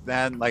fake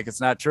then, like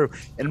it's not true?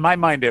 In my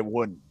mind, it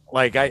wouldn't.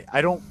 Like, I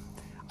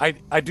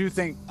do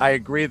think I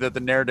agree that the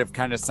narrative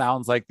kind of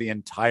sounds like the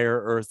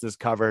entire Earth is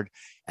covered,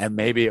 and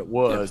maybe it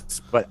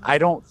was, but I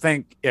don't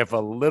think if a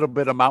little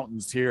bit of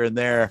mountains here and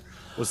there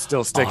was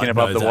still sticking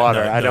above the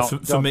water, I don't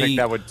think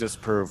that would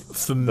disprove.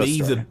 For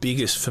me,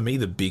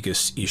 the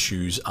biggest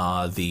issues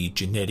are the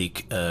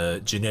genetic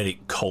and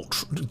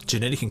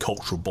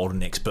cultural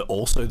bottlenecks, but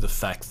also the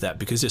fact that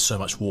because there's so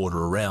much water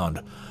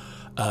around,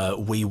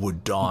 we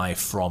would die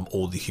from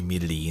all the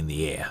humidity in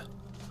the air.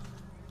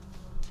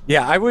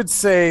 Yeah, I would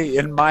say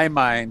in my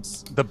mind,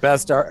 the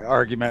best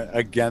argument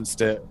against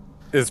it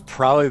is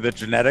probably the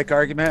genetic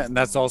argument, and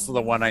that's also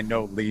the one I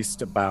know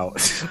least about.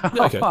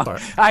 Okay,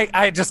 right.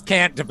 I just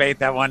can't debate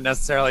that one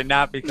necessarily,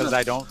 not because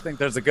I don't think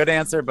there's a good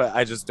answer, but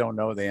I just don't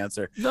know the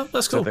answer. No,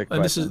 that's cool.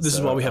 And this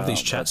is why we have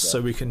these chats, so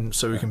we can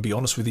be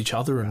honest with each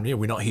other, and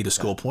we're not here to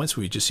score points.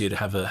 We're just here to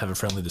have a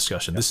friendly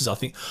discussion. This is I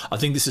think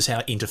this is how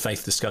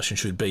interfaith discussion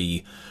should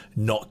be,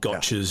 not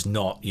gotchas,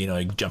 not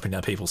jumping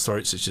down people's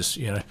throats. It's just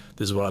this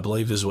is what I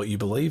believe, this is what you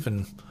believe,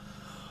 and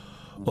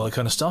all that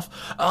kind of stuff.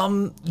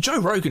 Joe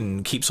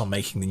Rogan keeps on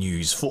making the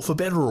news for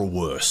better or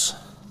worse.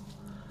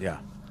 Yeah.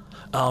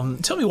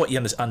 Tell me what you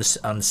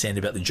understand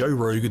about the Joe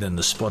Rogan and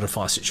the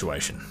Spotify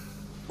situation.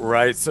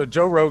 Right. So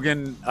Joe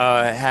Rogan has.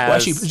 Well,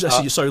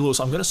 actually, sorry,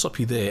 Lewis. I'm going to stop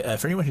you there.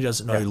 For anyone who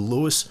doesn't know,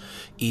 Lewis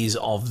is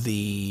of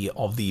the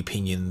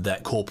opinion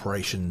that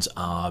corporations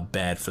are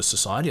bad for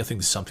society. I think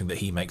this is something that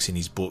he makes in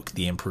his book,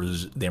 The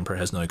Emperor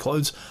Has No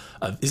Clothes.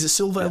 Is it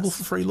still available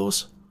for free,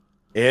 Lewis?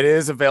 It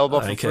is available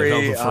for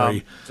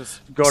free.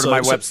 Just go to my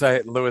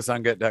website,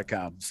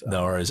 lewisungut.com.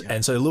 No worries.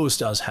 And so Lewis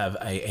does have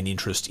an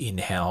interest in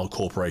how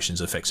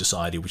corporations affect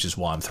society, which is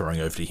why I'm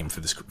throwing over to him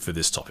for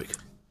this topic.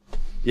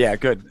 Yeah,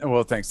 good.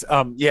 Well, thanks.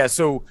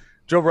 So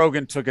Joe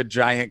Rogan took a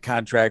giant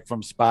contract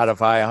from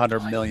Spotify,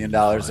 $100 million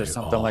or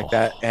something like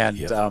that,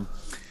 and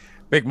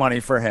big money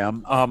for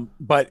him.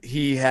 But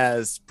he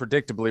has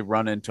predictably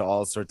run into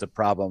all sorts of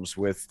problems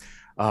with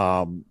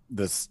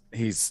this.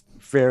 He's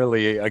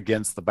fairly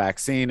against the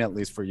vaccine, at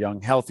least for young,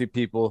 healthy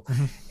people.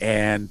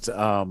 And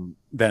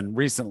then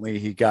recently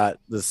he got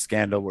this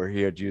scandal where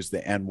he had used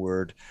the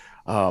N-word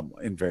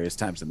in various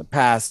times in the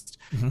past.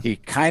 He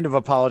kind of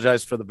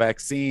apologized for the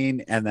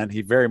vaccine, and then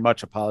he very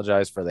much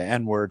apologized for the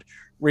N-word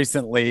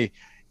recently.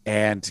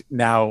 And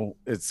now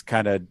it's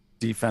kind of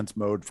defense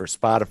mode for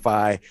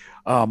Spotify.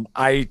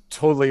 I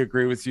totally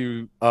agree with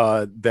you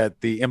that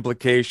the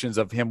implications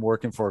of him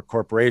working for a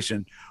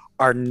corporation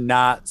are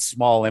not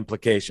small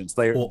implications.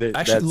 Actually,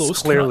 that's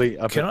Lewis, clearly.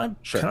 Can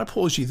I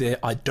pause you there?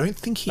 I don't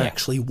think he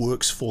actually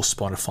works for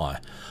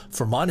Spotify.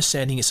 From my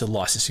understanding, it's a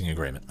licensing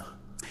agreement.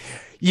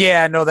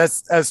 Yeah, no,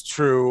 that's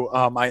true.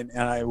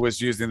 I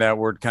was using that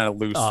word kind of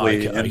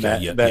loosely,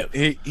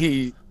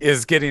 he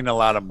is getting a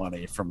lot of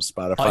money from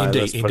Spotify.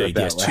 Indeed,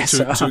 yes,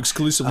 to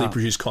exclusively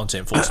produce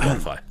content for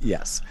Spotify.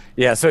 Yes,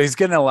 yeah. So he's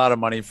getting a lot of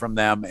money from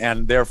them,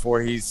 and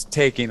therefore he's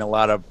taking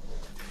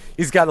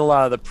he's got a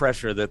lot of the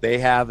pressure that they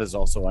have is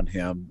also on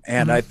him.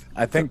 And I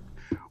think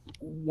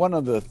one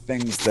of the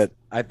things that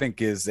I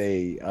think is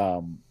a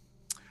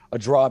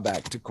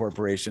drawback to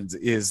corporations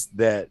is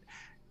that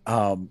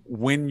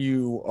when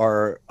you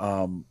are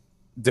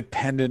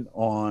dependent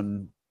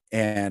on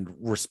and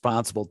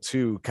responsible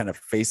to kind of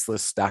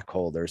faceless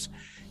stockholders,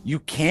 you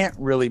can't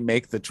really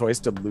make the choice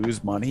to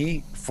lose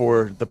money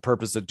for the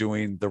purpose of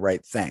doing the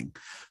right thing.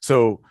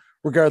 So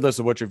regardless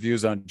of what your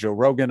views on Joe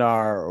Rogan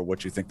are or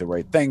what you think the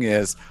right thing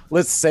is,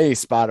 let's say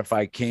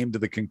Spotify came to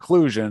the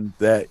conclusion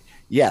that,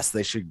 yes,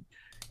 they should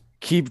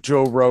keep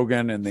Joe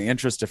Rogan in the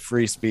interest of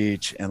free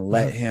speech and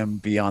let him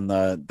be on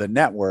the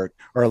network,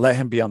 or let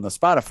him be on the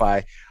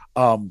Spotify.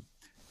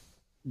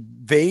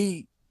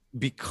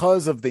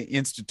 Because of the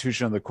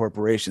institution of the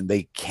corporation,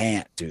 they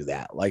can't do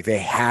that. Like, they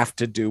have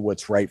to do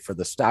what's right for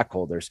the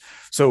stockholders.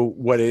 So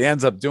what it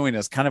ends up doing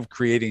is kind of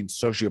creating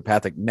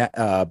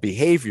sociopathic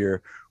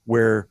behavior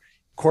where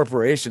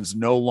corporations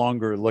no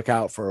longer look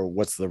out for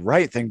what's the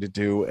right thing to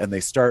do, and they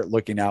start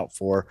looking out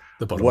for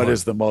what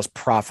is the most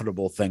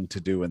profitable thing to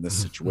do in this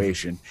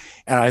situation.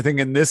 And I think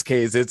in this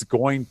case, it's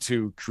going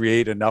to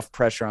create enough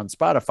pressure on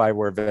Spotify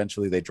where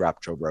eventually they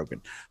drop Joe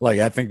Rogan. Like,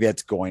 I think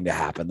that's going to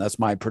happen. That's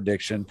my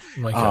prediction.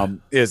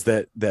 Is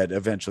that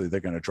eventually they're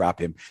going to drop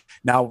him.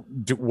 Now,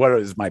 what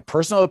is my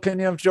personal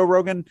opinion of Joe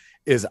Rogan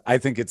is I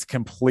think it's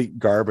complete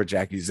garbage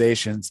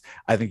accusations.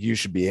 I think you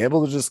should be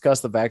able to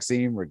discuss the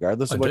vaccine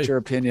regardless of what your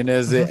opinion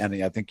is.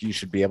 And I think you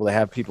should be able to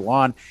have people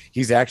on.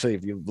 He's actually,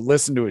 if you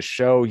listen to his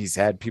show, he's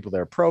had people that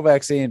are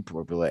pro-vaccine,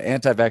 people that are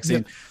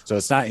anti-vaccine. So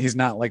he's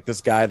not like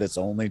this guy that's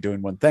only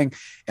doing one thing.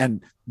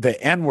 And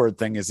the N-word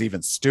thing is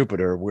even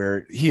stupider,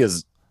 where he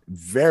is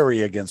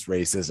very against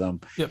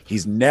racism.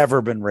 He's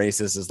never been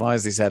racist as long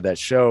as he's had that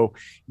show.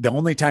 The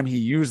only time he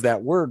used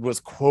that word was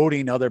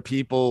quoting other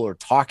people or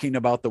talking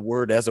about the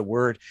word as a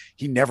word.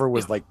 He never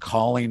was like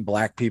calling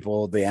black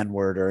people the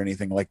N-word or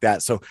anything like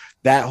that. So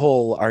that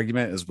whole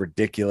argument is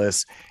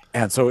ridiculous.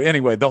 And so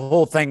anyway, the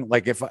whole thing,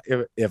 like if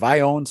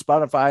I owned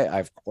Spotify, I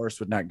of course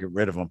would not get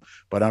rid of them,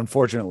 but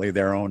unfortunately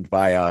they're owned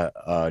by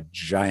a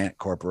giant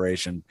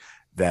corporation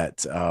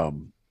that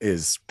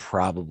is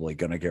probably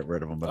going to get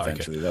rid of him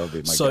eventually. That would be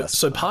my guess.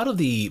 So part of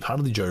the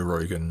Joe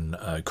Rogan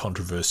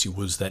controversy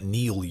was that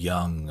Neil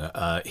Young,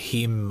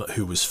 him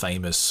who was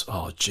famous,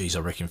 I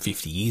reckon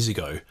 50 years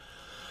ago,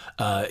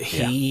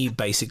 he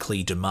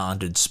basically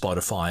demanded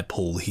Spotify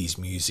pull his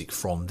music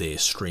from their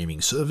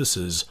streaming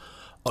services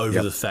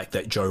over the fact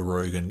that Joe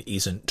Rogan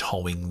isn't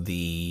towing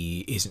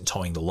the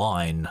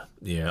line,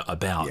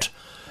 about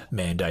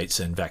mandates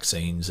and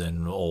vaccines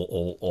and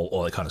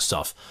all that kind of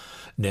stuff.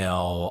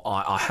 Now,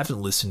 I haven't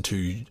listened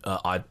to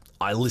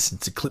I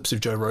listened to clips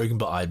of Joe Rogan,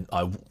 but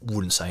I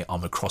wouldn't say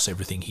I'm across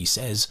everything he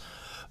says.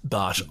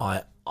 But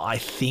I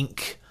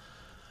think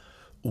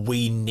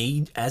we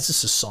need, as a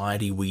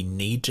society, we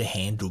need to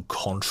handle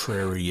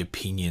contrary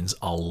opinions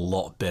a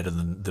lot better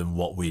than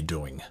what we're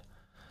doing.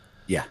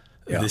 Yeah.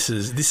 This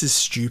is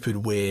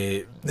stupid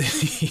where,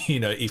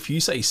 if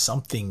you say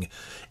something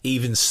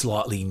even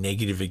slightly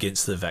negative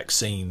against the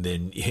vaccine,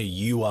 then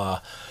you're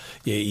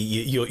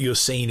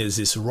seen as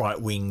this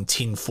right-wing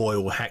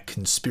tinfoil hat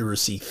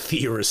conspiracy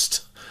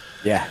theorist.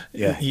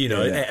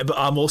 But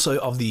I'm also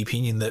of the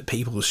opinion that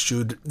people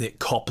should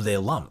cop their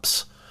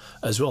lumps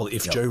as well.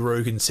 If Joe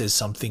Rogan says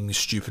something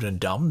stupid and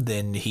dumb,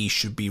 then he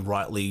should be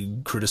rightly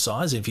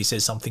criticized. If he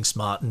says something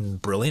smart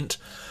and brilliant,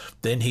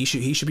 then he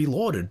should be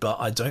lauded. But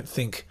I don't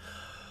think...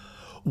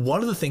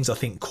 One of the things I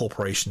think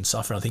corporations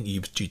suffer, and I think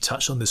you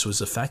touched on this, was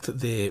the fact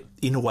that they're,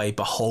 in a way,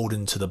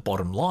 beholden to the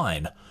bottom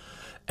line.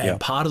 And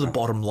part of the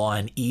bottom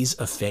line is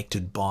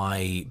affected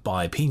by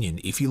opinion.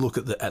 If you look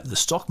at the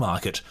stock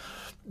market,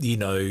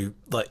 you'll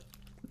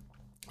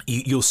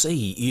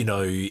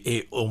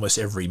see, almost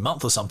every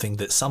month or something,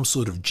 that some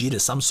sort of jitter,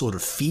 some sort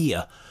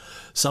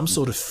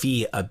of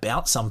fear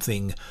about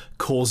something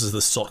causes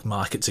the stock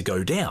market to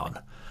go down.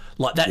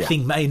 Like, that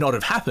thing may not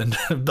have happened,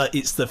 but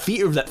it's the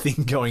fear of that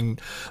thing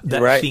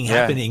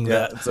happening.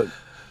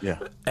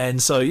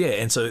 And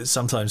so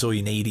sometimes all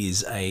you need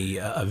is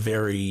a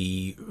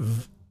very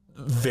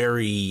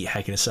very,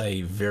 how can I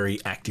say, very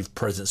active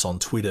presence on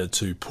Twitter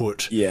to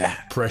put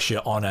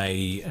pressure on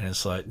and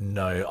it's like,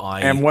 no,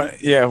 and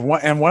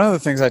one of the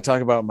things I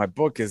talk about in my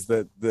book is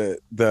that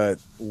the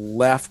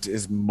left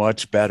is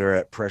much better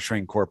at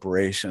pressuring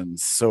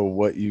corporations. So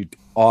what you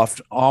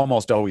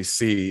almost always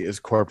see is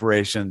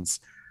corporations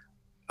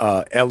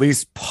at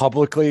least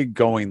publicly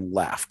going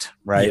left,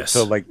 right? Yes.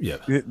 So like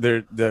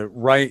the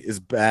right is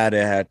bad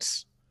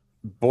at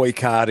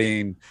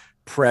boycotting,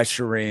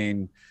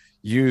 pressuring,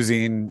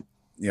 using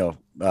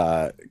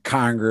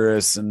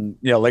Congress, and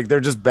like they're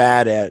just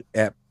bad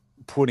at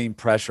putting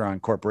pressure on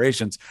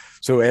corporations.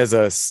 So as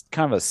a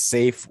kind of a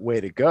safe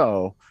way to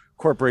go,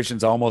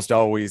 corporations almost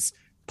always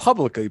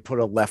publicly put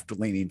a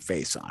left-leaning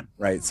face on,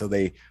 right? So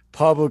they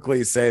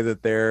publicly say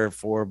that they're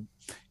for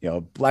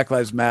Black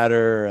Lives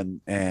Matter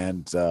and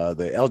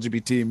the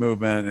LGBT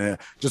movement.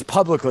 Just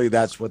publicly,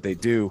 that's what they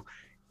do.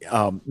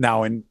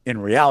 Now in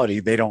reality,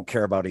 they don't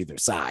care about either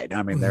side.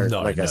 I mean, they're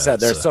I said,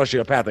 they're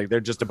sociopathic. They're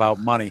just about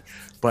money,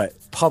 but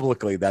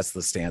publicly that's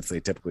the stance they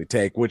typically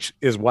take, which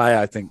is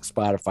why I think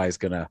Spotify is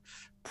going to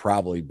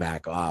probably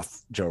back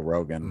off Joe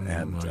Rogan.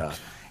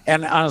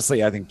 And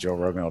honestly, I think Joe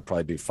Rogan will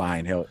probably do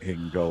fine. He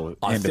can go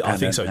independent. I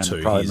think so too.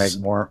 And probably make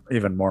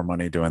even more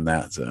money doing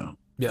that. So.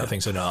 Yeah, I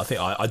think so. No, I think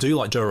I do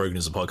like Joe Rogan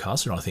as a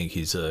podcaster, and I think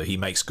he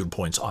makes good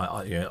points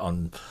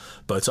on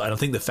both sides. And I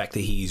think the fact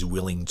that he is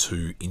willing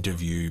to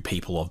interview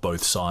people of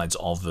both sides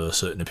of a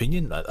certain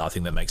opinion, I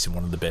think that makes him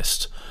one of the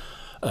best,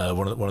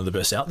 one of the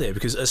best out there.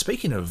 Because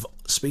speaking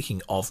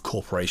of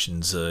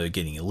corporations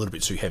getting a little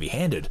bit too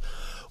heavy-handed,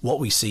 what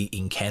we see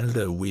in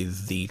Canada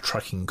with the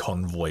trucking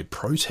convoy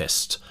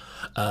protest.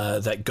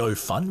 That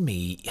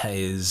GoFundMe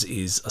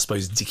is I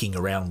suppose dicking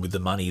around with the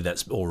money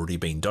that's already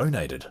been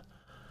donated.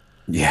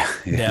 Yeah.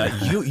 Now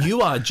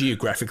you are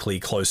geographically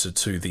closer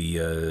to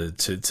the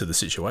to the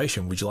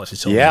situation. Would you like to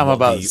tell me? Yeah, I'm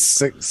about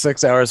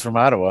 6 hours from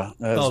Ottawa.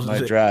 That's my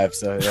drive,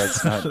 so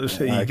it's not.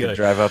 I could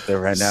drive up there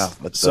right now.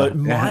 But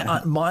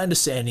my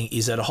understanding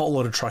is that a whole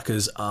lot of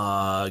truckers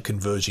are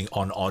converging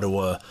on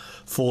Ottawa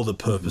for the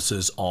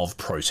purposes of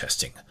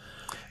protesting.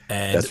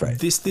 And that's right.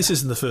 This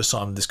isn't the first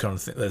time this kind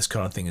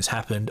of thing has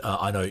happened.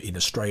 I know in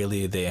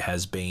Australia there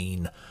has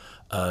been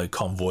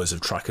convoys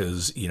of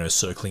truckers,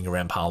 circling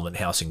around Parliament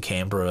House in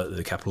Canberra,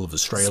 the capital of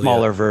Australia.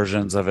 Smaller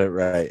versions of it,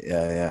 right?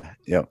 Yeah.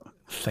 Yep.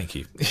 Thank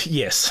you.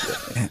 Yes.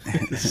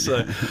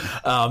 So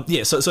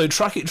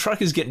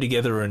truckers getting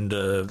together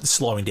and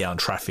slowing down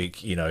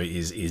traffic,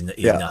 is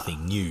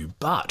nothing new.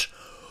 But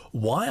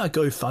why are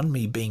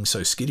GoFundMe being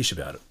so skittish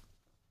about it?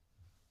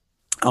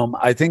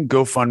 I think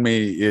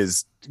GoFundMe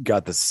is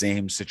got the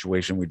same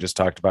situation we just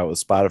talked about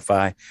with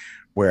Spotify,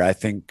 where I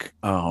think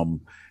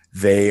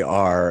they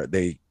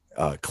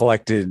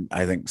collected,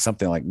 I think,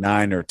 something like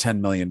 $9 or $10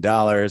 million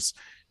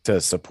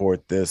to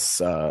support this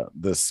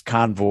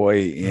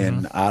convoy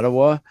in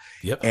Ottawa.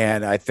 Yep.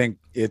 And I think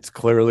it's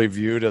clearly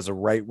viewed as a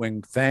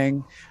right-wing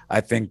thing.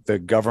 I think the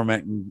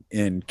government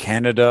in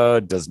Canada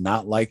does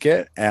not like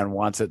it and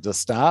wants it to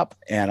stop.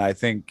 And I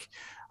think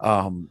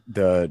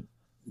the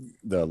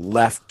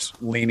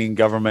left-leaning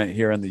government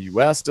here in the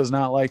U.S. does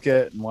not like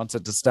it and wants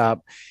it to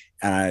stop.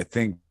 And I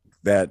think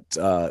that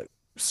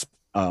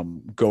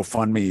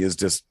GoFundMe is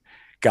just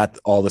got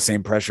all the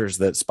same pressures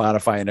that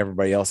Spotify and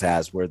everybody else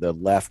has, where the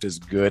left is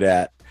good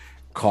at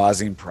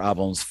causing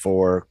problems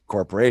for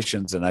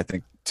corporations. And I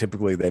think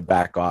typically they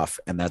back off,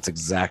 and that's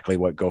exactly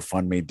what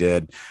GoFundMe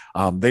did.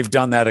 They've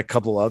done that a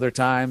couple other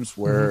times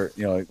where,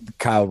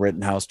 Kyle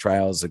Rittenhouse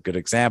trial is a good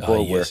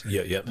example where,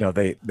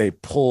 they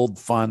pulled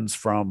funds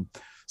from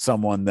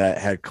someone that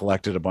had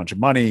collected a bunch of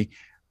money,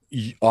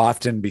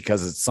 often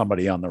because it's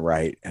somebody on the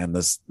right. And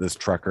this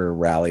trucker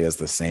rally is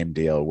the same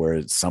deal, where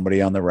it's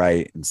somebody on the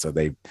right. And so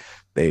they've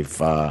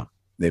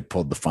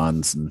pulled the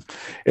funds, and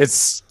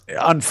it's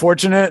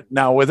unfortunate.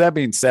 Now, with that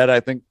being said, I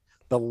think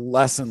the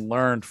lesson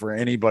learned for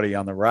anybody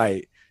on the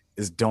right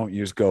is don't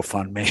use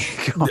GoFundMe.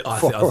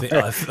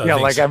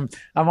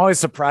 I'm always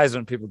surprised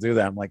when people do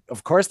that. I'm like,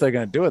 of course they're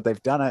going to do it.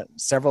 They've done it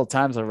several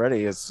times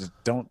already. It's just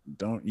don't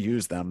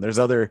use them. There's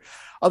other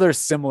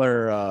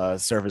similar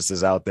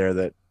services out there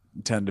that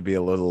tend to be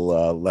a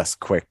little less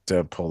quick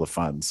to pull the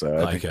funds.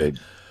 So I think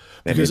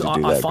because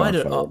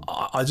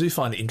I do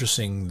find it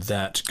interesting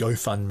that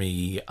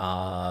GoFundMe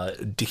are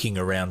dicking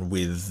around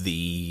with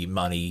the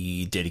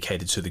money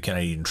dedicated to the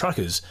Canadian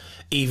truckers,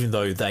 even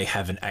though they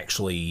haven't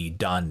actually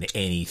done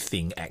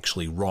anything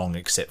actually wrong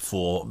except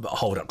for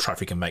hold up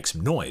traffic and make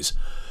some noise.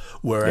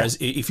 Whereas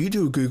if you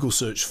do a Google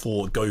search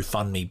for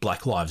GoFundMe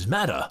Black Lives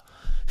Matter,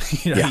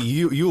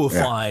 you will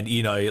find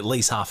at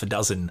least half a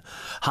dozen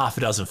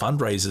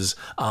fundraisers.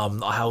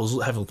 I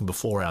was having a look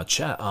before our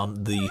chat.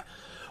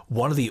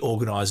 One of the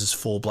organizers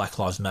for Black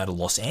Lives Matter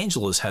Los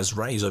Angeles has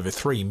raised over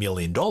 $3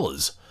 million.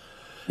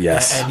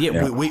 Yes. And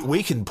yet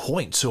we can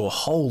point to a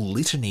whole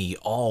litany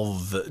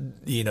of,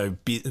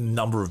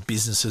 number of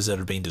businesses that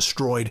have been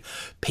destroyed,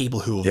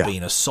 people who have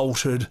been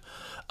assaulted,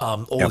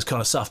 all this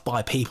kind of stuff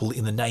by people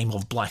in the name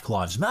of Black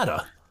Lives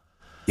Matter.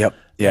 Yep.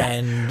 Yeah.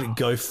 And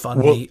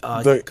GoFundMe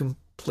are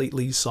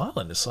completely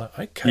silent. It's like,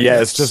 okay.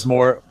 Yeah, it's just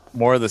more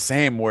more of the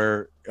same,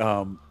 where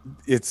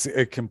it's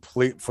a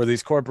complete, for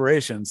these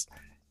corporations,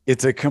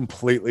 it's a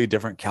completely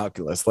different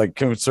calculus. Like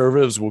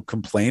conservatives will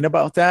complain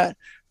about that,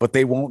 but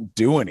they won't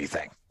do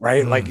anything,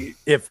 right? Like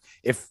if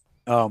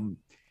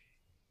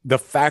the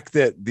fact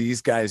that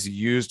these guys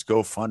used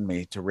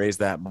GoFundMe to raise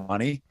that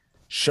money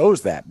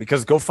shows that,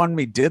 because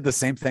GoFundMe did the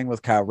same thing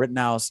with Kyle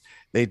Rittenhouse.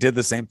 They did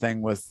the same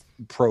thing with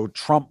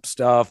pro-Trump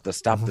stuff, the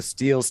Stop the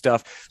Steal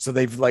stuff. So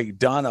they've like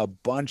done a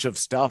bunch of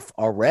stuff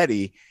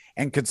already,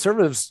 and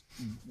conservatives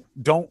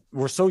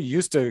we're so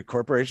used to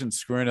corporations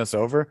screwing us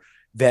over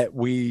that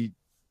we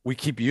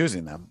keep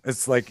using them.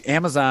 It's like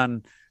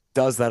Amazon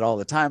does that all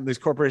the time. These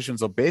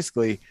corporations will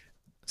basically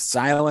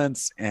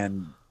silence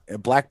and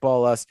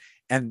blackball us,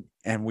 and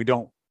we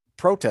don't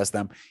protest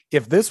them.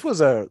 If this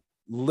was a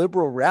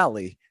liberal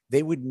rally,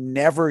 they would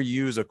never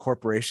use a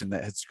corporation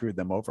that had screwed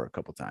them over a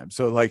couple times.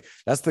 So like,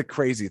 that's the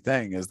crazy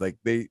thing, is like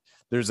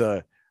there's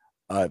a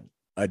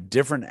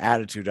different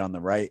attitude on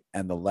the right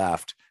and the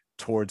left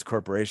towards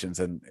corporations,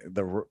 and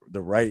the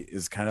right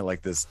is kind of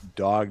like this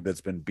dog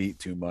that's been beat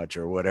too much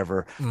or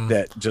whatever,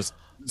 that just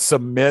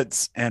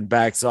submits and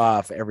backs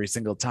off every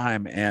single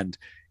time. And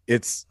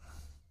it's,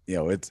 you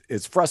know,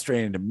 it's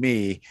frustrating to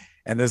me.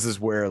 And this is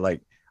where,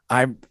 like,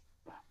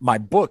 my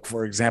book,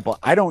 for example,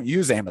 I don't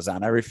use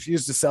Amazon. I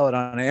refuse to sell it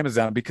on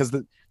Amazon because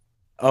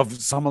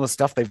of some of the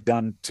stuff they've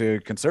done to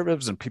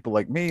conservatives and people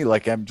like me.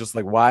 Like, I'm just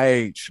like,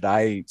 why should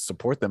I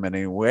support them in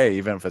any way,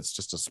 even if it's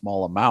just a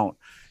small amount?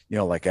 You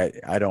know, like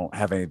I don't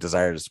have any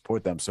desire to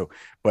support them. So,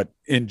 but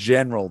in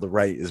general, the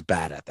right is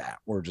bad at that.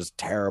 We're just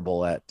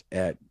terrible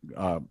at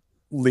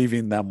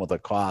leaving them with a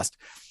cost.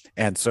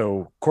 And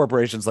so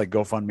corporations like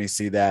GoFundMe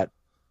see that.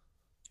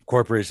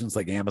 Corporations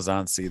like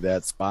Amazon see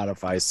that.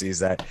 Spotify sees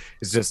that.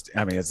 It's just,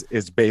 I mean,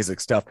 it's basic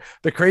stuff.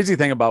 The crazy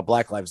thing about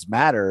Black Lives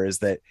Matter is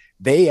that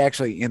they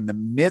actually, in the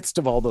midst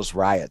of all those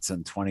riots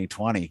in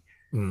 2020,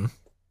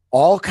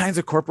 all kinds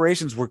of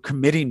corporations were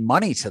committing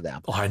money to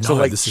them. Oh, I know. So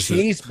like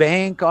Chase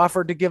Bank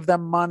offered to give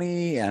them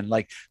money, and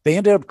like they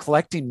ended up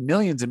collecting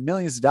millions and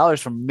millions of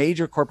dollars from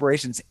major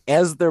corporations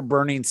as they're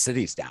burning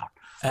cities down.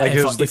 Like,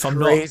 it was the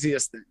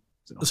craziest thing.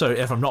 So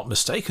if I'm not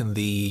mistaken,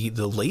 the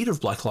leader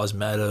of Black Lives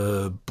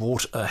Matter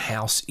bought a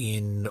house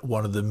in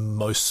one of the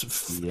most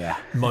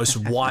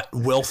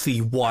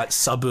wealthy white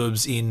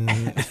suburbs in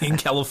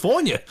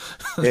California.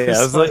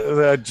 Yeah, it's like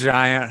a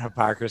giant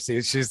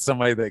hypocrisy. She's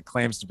somebody that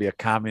claims to be a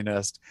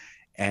communist,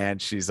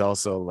 and she's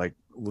also like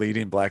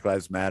leading Black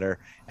Lives Matter,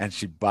 and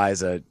she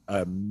buys a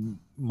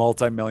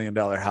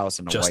multi-million-dollar house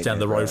in a just down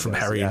the road from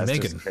Harry and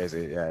Meghan.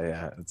 Crazy,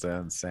 yeah, it's an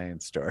insane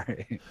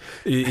story.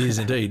 It is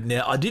indeed.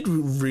 Now, I did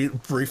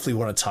briefly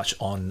want to touch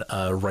on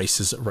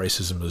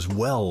racism as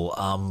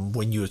well.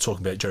 When you were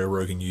talking about Joe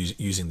Rogan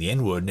using the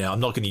N-word, now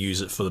I'm not going to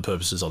use it for the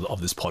purposes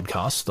of this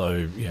podcast,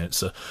 though. You know,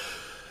 it's a.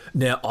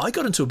 Now, I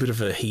got into a bit of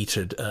a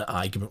heated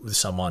argument with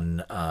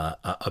someone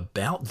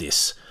about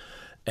this.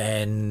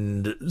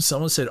 And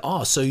someone said,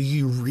 "Oh, so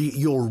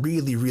you're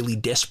really, really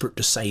desperate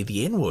to say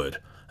the N-word?"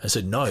 I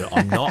said, "No,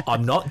 I'm not.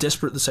 I'm not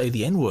desperate to say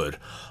the N-word.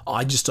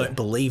 I just don't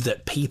believe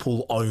that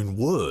people own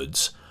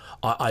words.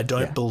 I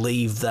don't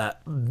believe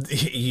that,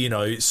 you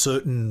know,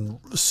 certain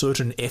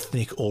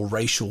ethnic or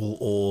racial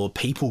or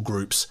people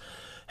groups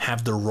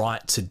have the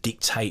right to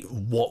dictate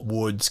what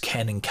words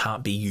can and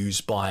can't be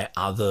used by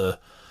other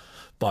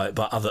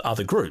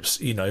groups.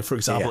 You know, for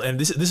example, and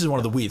this is one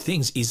of the weird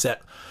things, is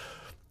that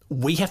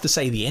we have to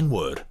say the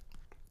N-word,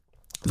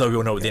 though we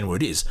all know what the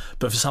N-word is.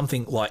 But for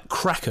something like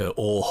cracker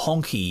or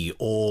honky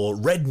or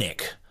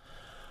redneck,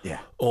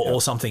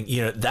 or something,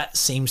 you know, that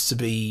seems to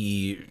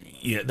be,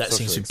 you know, that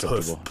seems to be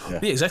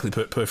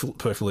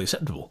perfectly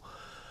acceptable.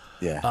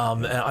 Yeah.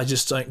 And I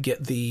just don't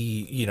get the,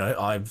 you know,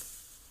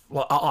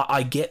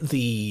 I get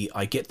the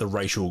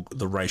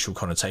racial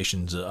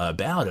connotations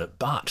about it,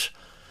 but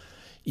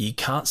you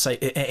can't say,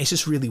 it's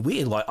just really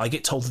weird. Like, I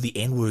get told that the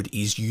N-word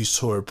is used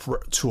to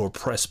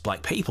oppress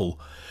black people.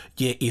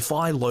 Yeah, if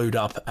I load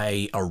up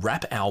a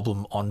rap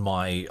album on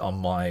my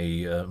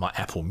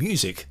Apple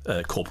Music,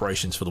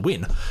 corporations for the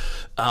win,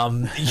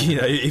 you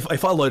know,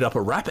 if I load up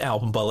a rap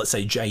album by, let's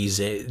say,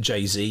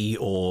 Jay-Z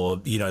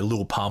or, you know,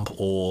 Lil Pump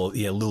or,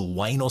 you know, Lil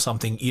Wayne or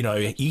something, you know,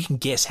 you can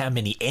guess how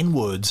many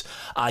N-words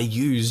are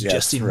used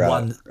just in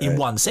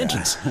one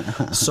sentence.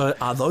 So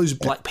are those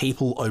black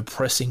people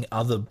oppressing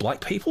other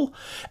black people?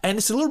 And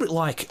it's a little bit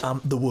like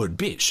the word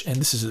bitch, and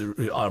this is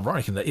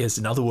ironic in that it's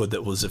another word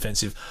that was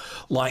offensive.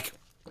 Like,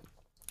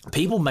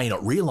 people may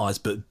not realise,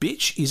 but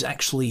bitch is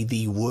actually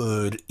the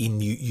word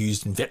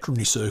used in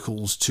veterinary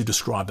circles to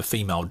describe a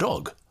female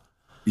dog.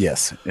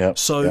 Yes. Yep.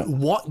 So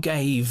what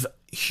gave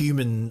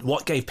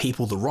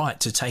people the right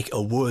to take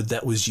a word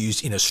that was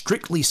used in a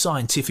strictly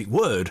scientific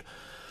word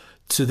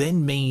to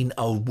then mean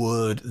a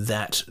word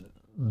that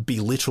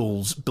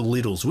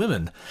belittles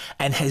women,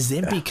 and has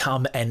then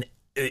become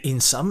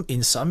in some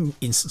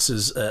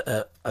instances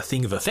a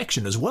thing of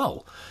affection as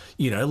well.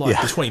 You know, like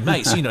between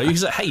mates, you know, you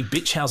say, "Hey,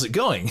 bitch, how's it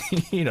going?"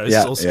 You know,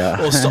 or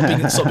stop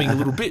being a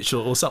little bitch,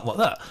 or something like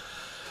that.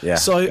 Yeah.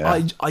 So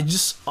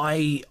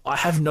I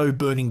have no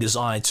burning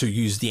desire to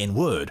use the N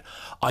word.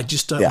 I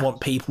just don't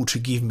want people to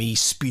give me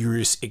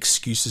spurious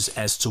excuses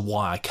as to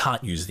why I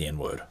can't use the N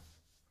word.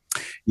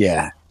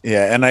 Yeah.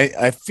 Yeah. And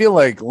I feel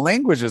like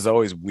language is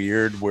always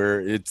weird where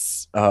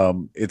it's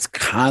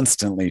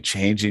constantly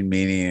changing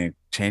meaning,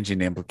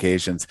 changing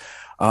implications.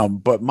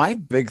 But my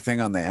big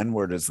thing on the N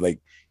word is like,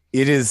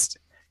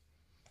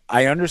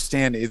 I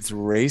understand it's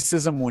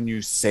racism when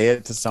you say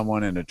it to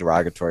someone in a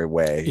derogatory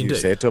way. Indeed. You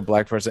say it to a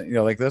black person,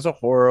 like that's a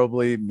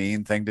horribly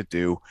mean thing to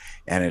do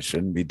and it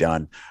shouldn't be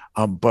done.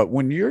 But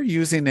when you're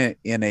using it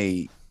in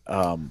a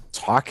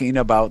talking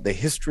about the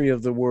history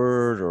of the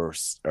word or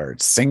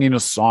singing a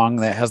song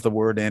that has the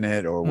word in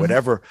it or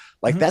whatever,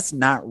 like that's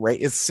not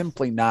right. It's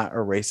simply not a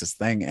racist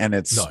thing. And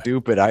it's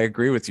stupid. I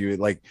agree with you.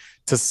 Like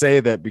to say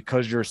that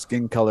because your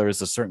skin color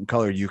is a certain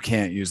color, you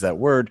can't use that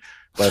word.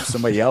 But if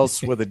somebody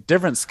else with a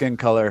different skin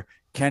color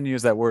can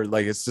use that word,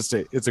 like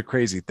it's a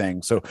crazy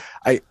thing. So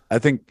I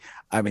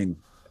mean,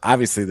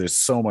 obviously there's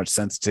so much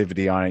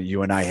sensitivity on it.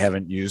 You and I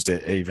haven't used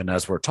it even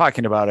as we're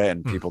talking about it,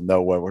 and people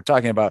know what we're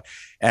talking about.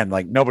 And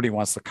like nobody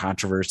wants the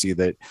controversy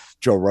that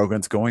Joe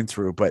Rogan's going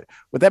through. But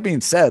with that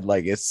being said,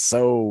 like there's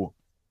so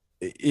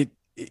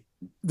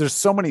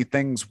many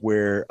things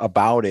where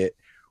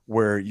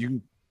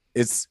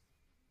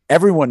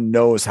everyone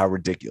knows how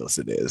ridiculous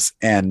it is,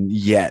 and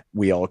yet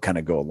we all kind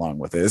of go along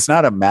with it. It's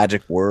not a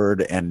magic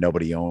word and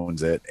nobody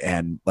owns it.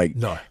 And like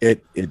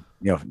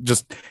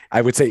just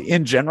I would say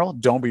in general,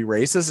 don't be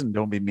racist and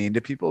don't be mean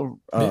to people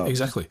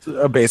exactly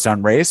based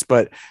on race,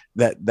 but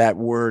that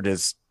word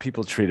is,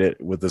 people treat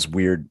it with this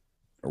weird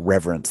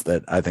reverence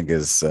that I think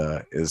is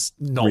not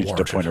reached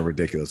warranted. A point of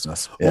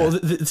ridiculousness. Well,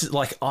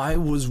 like I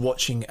was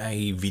watching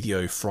a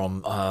video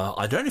from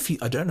I don't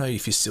know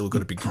if he's still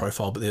got a big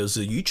profile, but there was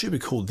a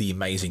YouTuber called The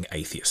Amazing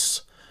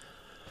Atheist.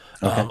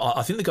 Okay.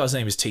 I think the guy's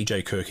name is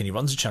TJ Kirk, and he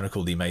runs a channel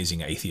called The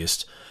Amazing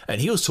Atheist, and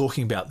he was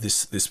talking about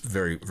this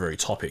very, very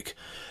topic,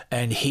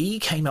 and he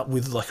came up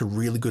with like a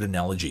really good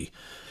analogy.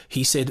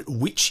 He said,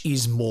 which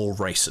is more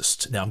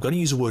racist? Now I'm going to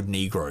use the word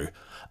Negro.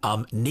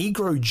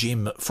 Negro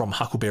Jim from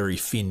Huckleberry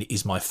Finn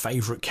is my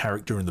favorite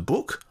character in the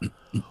book,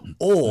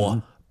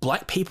 or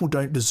black people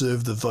don't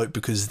deserve the vote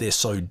because they're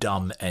so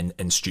dumb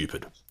and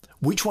stupid.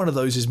 Which one of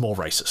those is more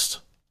racist?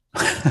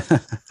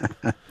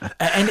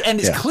 and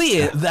it's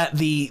clear that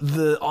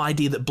the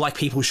idea that black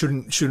people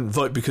shouldn't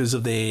vote because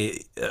of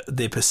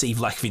their perceived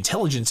lack of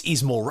intelligence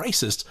is more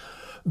racist.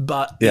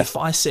 But if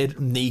I said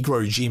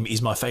Negro Jim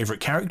is my favorite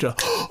character,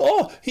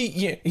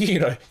 you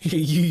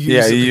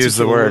use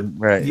the word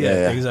right.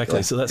 Yeah, exactly.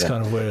 Yeah, so that's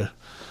kind of where.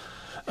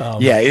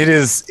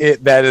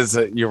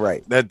 You're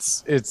right.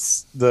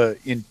 It's the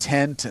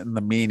intent and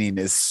the meaning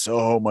is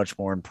so much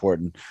more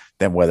important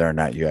than whether or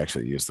not you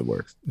actually use the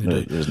word.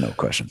 There's no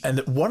question.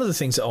 And one of the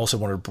things I also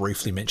wanted to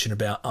briefly mention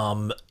about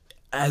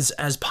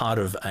as part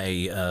of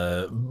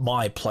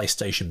my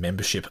PlayStation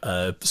membership,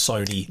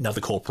 Sony,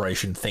 another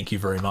corporation, thank you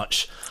very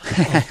much.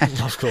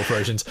 Love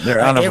corporations. They're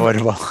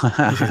unavoidable.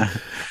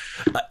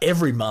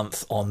 Every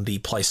month on the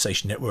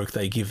PlayStation Network,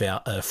 they give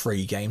out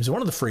free games.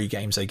 One of the free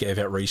games they gave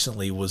out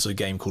recently was a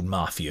game called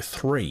Mafia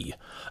 3.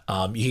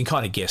 You can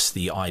kind of guess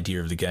the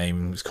idea of the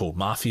game. It's called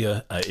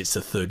Mafia. It's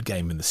the third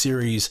game in the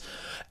series,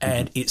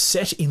 and it's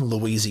set in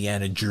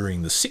Louisiana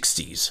during the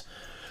 60s.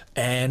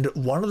 And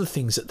one of the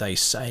things that they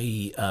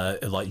say,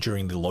 like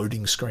during the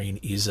loading screen,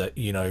 is that,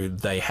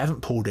 they haven't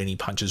pulled any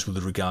punches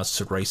with regards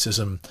to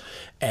racism,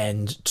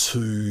 and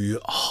to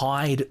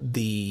hide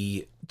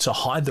the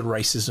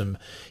racism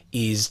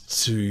is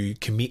to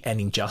commit an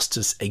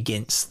injustice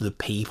against the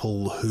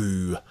people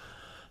who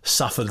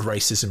suffered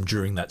racism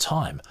during that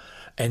time.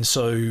 And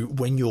so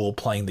when you're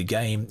playing the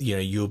game,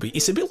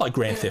 it's a bit like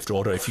Grand Theft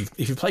Auto. If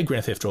you play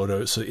Grand Theft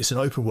Auto, it's an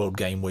open world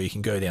game where you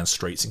can go down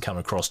streets and come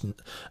across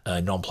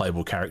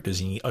non-playable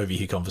characters, and you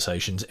overhear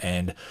conversations,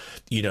 and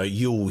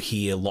you'll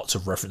hear lots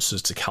of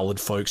references to colored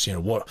folks. So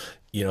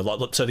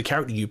the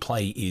character you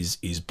play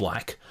is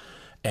black.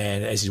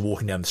 And as he's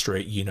walking down the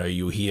street,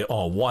 you'll hear,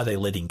 why are they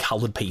letting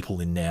coloured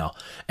people in now?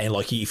 And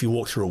like if you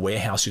walk through a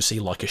warehouse, you'll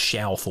see like a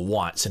shower for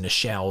whites and a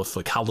shower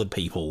for coloured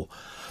people,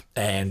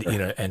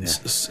 and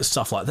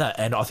stuff like that.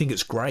 And I think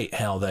it's great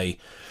how they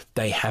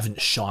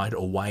haven't shied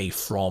away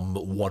from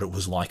what it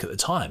was like at the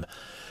time.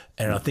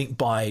 And I think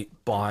by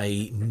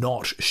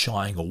not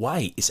shying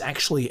away, it's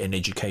actually an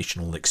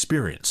educational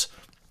experience.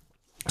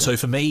 So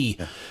for me.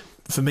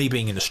 For me,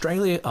 being in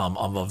Australia, I've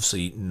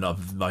only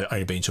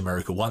been to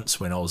America once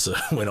when I was a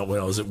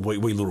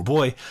wee little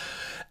boy.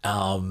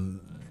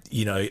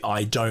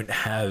 I don't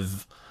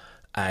have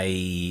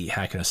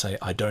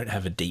I don't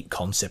have a deep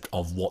concept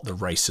of what the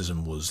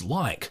racism was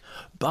like.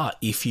 But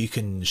if you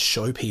can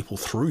show people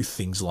through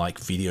things like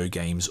video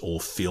games or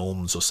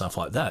films or stuff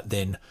like that,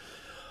 then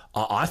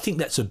I think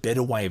that's a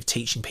better way of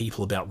teaching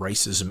people about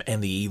racism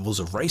and the evils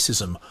of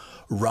racism,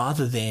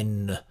 rather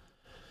than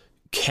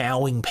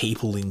cowing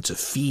people into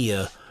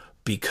fear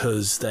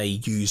because they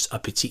use a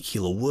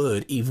particular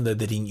word, even though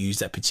they didn't use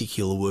that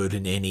particular word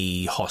in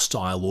any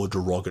hostile or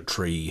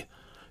derogatory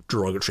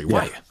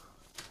way.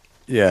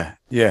 Yeah.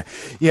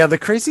 The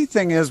crazy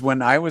thing is,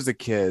 when I was a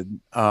kid,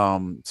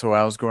 so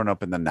I was growing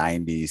up in the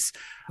 90s,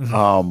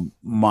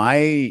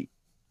 my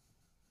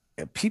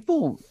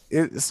people,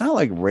 it's not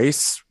like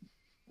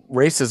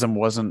racism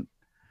wasn't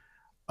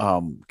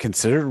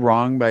considered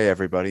wrong by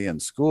everybody in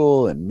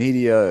school and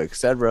media,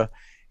 etc.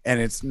 And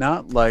it's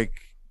not like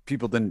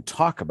people didn't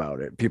talk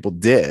about it. People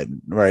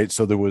did, right?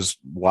 So there was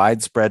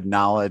widespread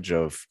knowledge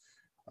of,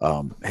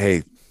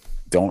 hey,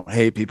 don't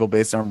hate people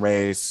based on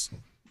race.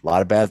 A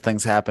lot of bad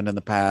things happened in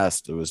the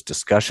past. There was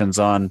discussions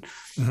on,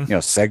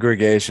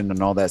 segregation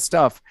and all that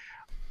stuff.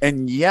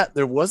 And yet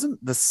there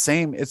wasn't the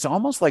same. It's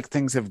almost like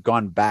things have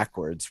gone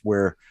backwards,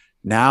 where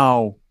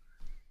now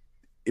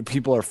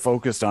people are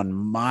focused on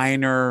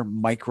minor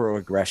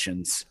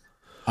microaggressions.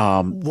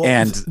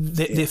 And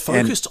they're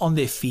focused on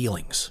their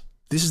feelings.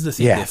 This is the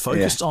thing. They're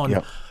focused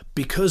on,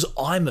 because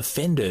I'm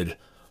offended,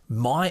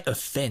 my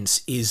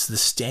offense is the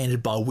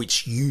standard by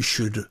which you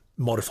should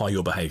modify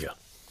your behavior.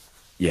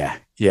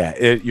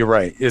 You're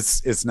right.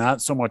 It's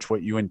not so much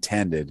what you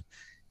intended,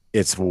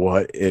 it's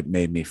what it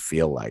made me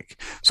feel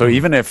like. So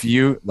even if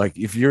you're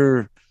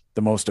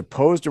the most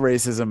opposed to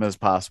racism as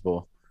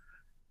possible,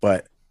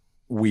 but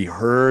we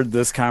heard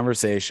this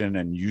conversation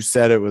and you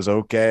said it was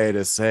okay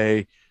to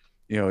say,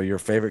 your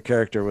favorite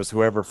character was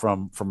whoever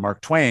from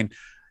Mark Twain,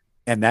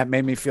 and that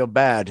made me feel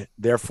bad.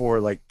 Therefore,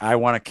 like, I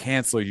want to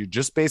cancel you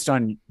just based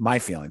on my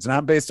feelings,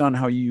 not based on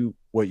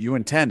what you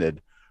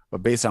intended,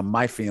 but based on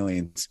my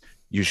feelings,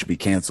 you should be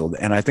canceled.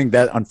 And I think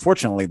that,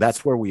 unfortunately,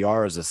 that's where we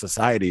are as a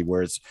society,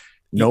 where it's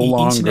no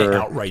longer internet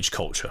outrage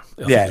culture.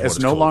 It's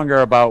no longer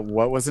about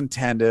what was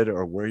intended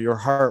or where your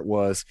heart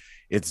was.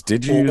 It's,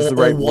 did you use the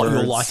right words? Or what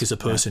you're like as a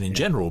person in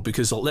general.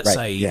 Because let's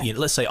say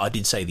I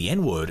did say the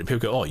N word, and people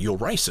go, "Oh, you're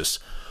racist."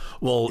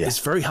 Well, it's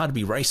very hard to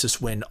be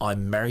racist when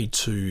I'm married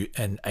to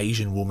an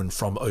Asian woman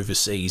from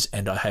overseas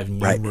and I have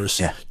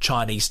numerous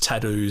Chinese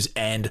tattoos,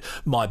 and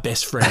my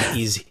best friend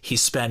is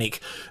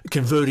Hispanic,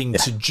 converting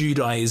to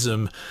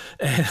Judaism,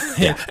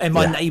 and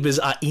my neighbors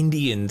are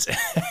Indians.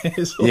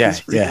 It's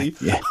always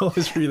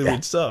really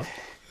weird stuff.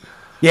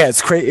 Yeah,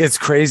 it's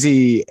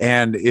crazy,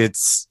 and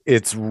it's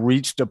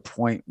reached a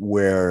point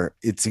where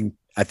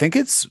I think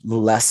it's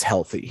less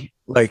healthy.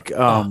 Like,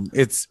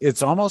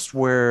 it's almost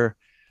where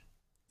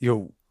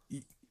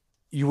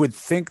you would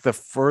think the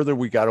further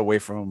we got away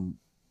from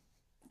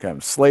kind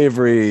of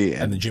slavery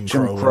and the Jim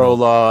Crow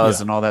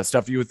laws and all that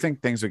stuff, you would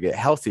think things would get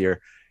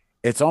healthier.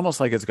 It's almost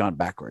like it's gone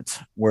backwards,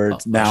 where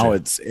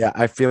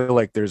I feel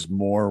like there's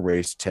more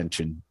race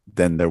tension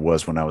than there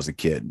was when I was a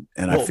kid.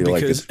 And I feel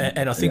like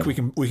I think we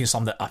can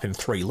sum that up in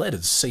 3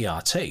 letters: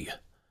 CRT.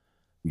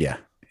 Yeah.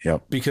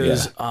 Yep.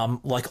 Because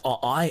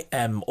I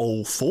am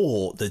all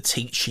for the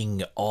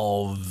teaching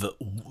of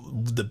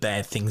the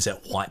bad things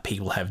that white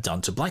people have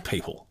done to black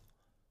people.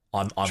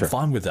 I'm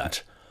fine with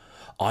that.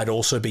 I'd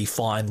also be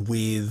fine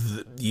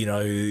with,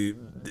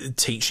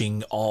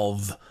 teaching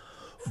of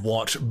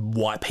what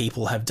white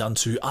people have done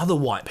to other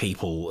white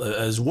people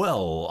as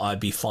well.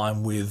 I'd be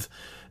fine with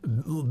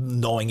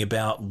knowing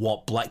about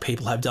what black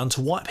people have done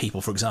to white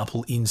people, for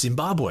example, in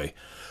Zimbabwe,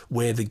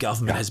 where the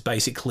government has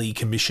basically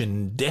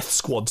commissioned death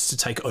squads to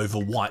take over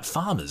white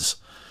farmers.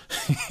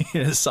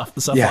 Stuff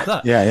like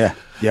that. Yeah.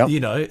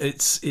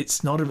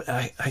 It's not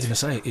how can I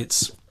say,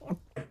 it's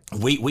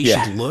we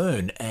should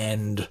learn.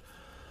 And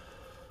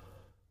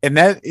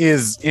that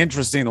is,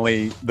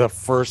 interestingly, the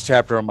first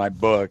chapter of my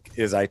book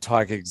is I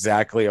talk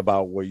exactly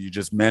about what you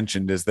just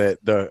mentioned, is that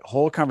the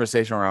whole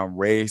conversation around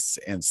race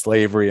and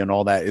slavery and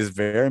all that is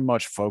very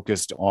much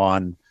focused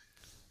on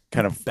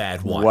kind of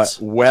bad ones.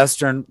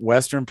 What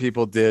Western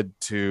people did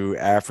to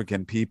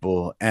African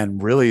people.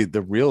 And really,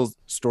 the real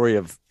story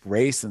of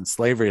race and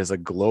slavery is a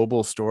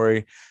global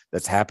story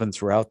that's happened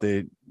throughout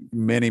the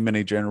many,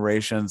 many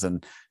generations.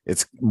 And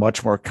it's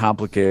much more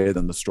complicated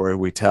than the story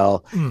we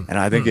tell. And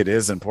I think it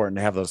is important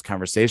to have those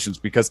conversations,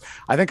 because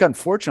I think,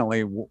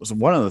 unfortunately,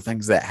 one of the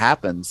things that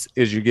happens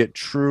is you get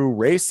true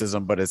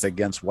racism, but it's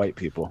against white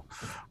people,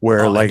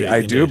 where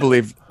I do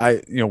believe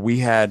we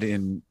had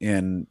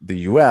in the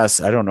US,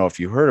 I don't know if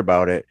you heard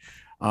about it,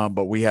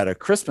 but we had a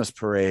Christmas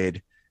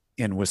parade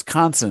in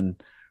Wisconsin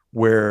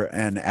where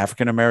an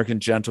African-American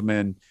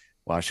gentleman,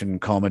 well, I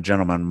shouldn't call him a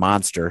gentleman,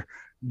 monster,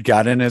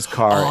 got in his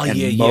car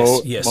and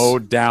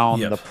mowed down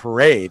the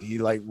parade. He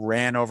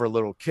ran over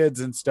little kids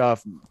and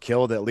stuff,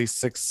 killed at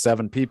least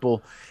 6-7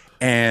 people.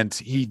 And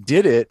he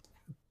did it.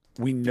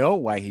 We know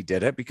why he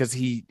did it, because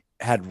he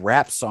had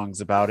rap songs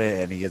about it,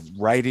 and he had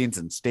writings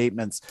and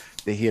statements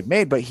that he had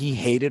made, but he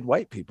hated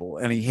white people,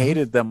 and he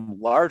hated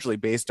them largely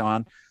based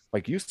on,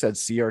 like you said,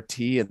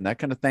 CRT and that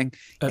kind of thing.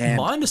 And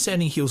my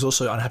understanding, he was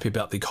also unhappy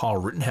about the Kyle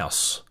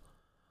Rittenhouse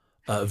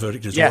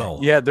verdict as well.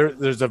 Yeah,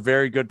 there's a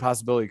very good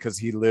possibility, because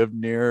he lived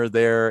near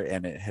there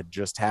and it had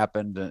just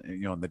happened,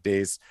 in the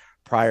days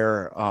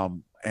prior.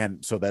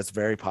 And so that's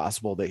very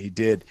possible that he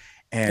did.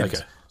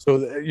 And so,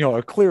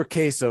 a clear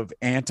case of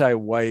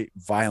anti-white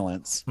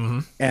violence.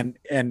 And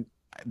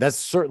that's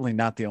certainly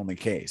not the only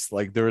case.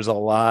 Like, there's a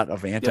lot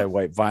of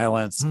anti-white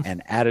violence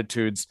and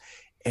attitudes.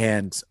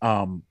 And,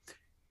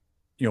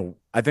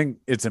 I think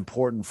it's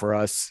important for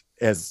us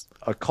as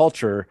a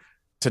culture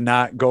to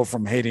not go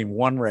from hating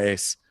one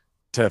race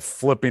to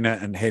flipping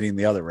it and hating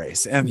the other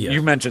race. And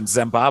you mentioned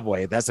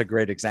Zimbabwe. That's a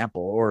great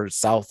example. Or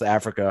South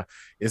Africa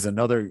is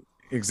another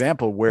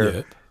example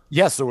where,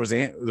 yes,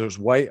 there's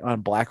white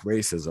on black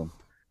racism.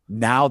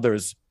 Now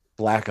there's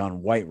black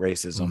on white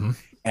racism,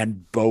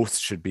 and both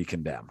should be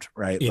condemned,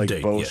 right? Indeed,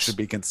 like both should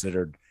be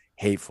considered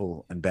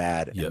hateful and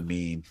bad and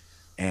mean.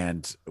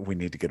 And we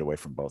need to get away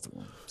from both of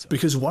them. So.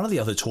 Because one of the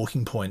other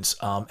talking points,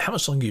 how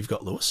much longer you've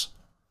got, Lewis?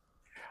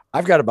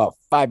 I've got about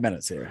 5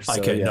 minutes here. So,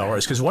 okay, no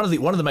worries. Because one of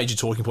the major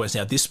talking points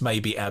now, this may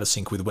be out of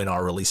sync with when I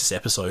release this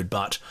episode,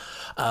 but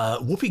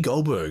Whoopi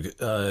Goldberg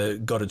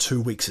got a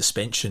 2-week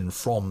suspension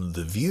from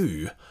The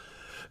View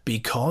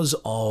because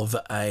of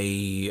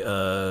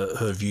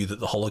her view that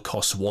the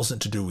Holocaust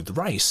wasn't to do with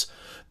race,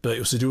 but it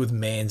was to do with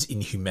man's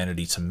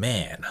inhumanity to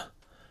man.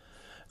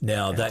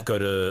 Now that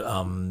got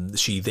her.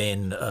 She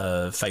then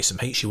faced some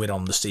heat. She went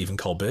on the Stephen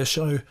Colbert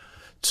show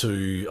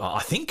to.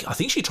 I think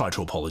she tried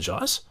to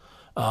apologise.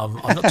 I'm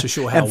not too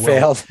sure how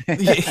well. Failed.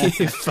 Yeah,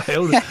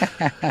 failed.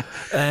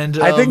 And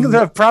I think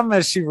the problem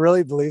is she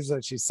really believes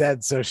what she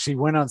said, so she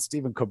went on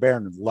Stephen Colbert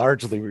and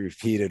largely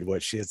repeated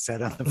what she had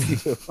said on The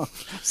View.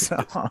 So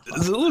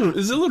it's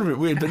a little bit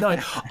weird, but no,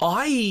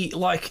 I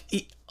like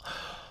it.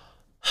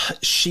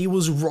 She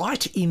was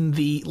right in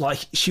the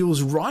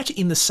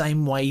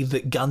same way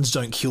that guns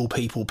don't kill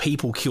people,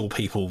 people kill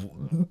people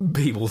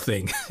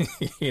thing. I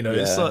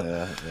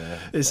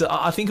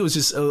think it was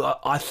just.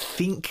 I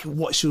think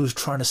what she was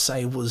trying to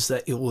say was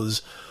that it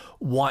was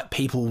white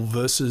people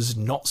versus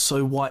not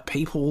so white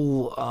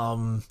people.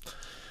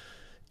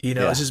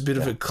 It's just a bit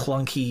of a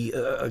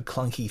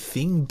clunky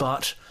thing,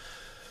 but.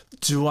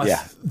 Do I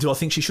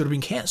think she should have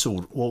been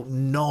cancelled? Well,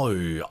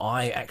 no.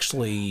 I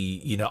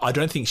actually, I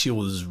don't think she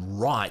was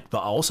right, but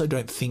I also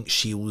don't think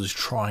she was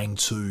trying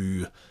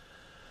to.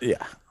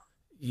 Yeah.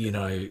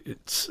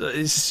 It's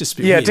just a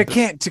bit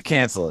weird, to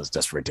cancel is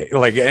just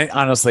ridiculous. Like,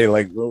 honestly,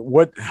 like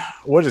what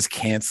is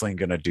canceling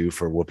going to do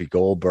for Whoopi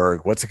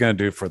Goldberg? What's it going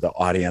to do for the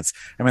audience?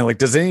 I mean, like,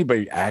 does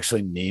anybody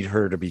actually need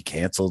her to be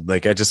canceled?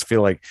 Like, I just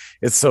feel like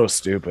it's so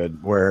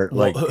stupid. Where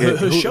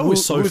her show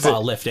is so far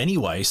left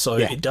anyway, so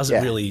it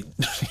doesn't really.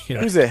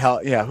 Who's it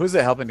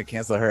helping to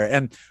cancel her?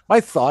 And my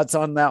thoughts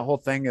on that whole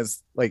thing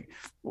is like,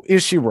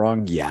 is she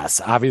wrong? Yes.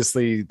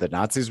 Obviously, the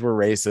Nazis were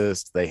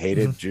racist. They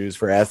hated Jews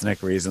for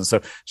ethnic reasons. So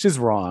she's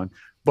wrong.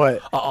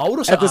 But I would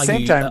also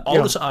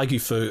also argue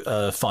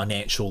for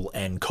financial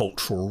and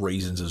cultural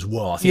reasons as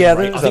well. I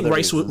think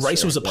race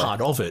was a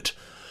part of it.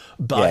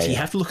 But you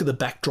have to look at the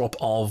backdrop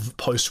of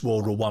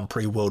post-World War I,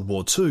 pre-World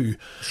War II,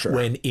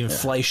 when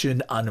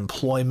inflation,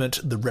 unemployment,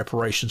 the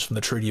reparations from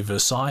the Treaty of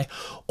Versailles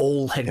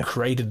all had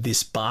created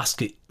this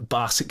basket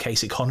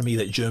case economy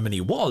that Germany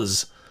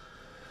was.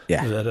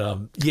 That's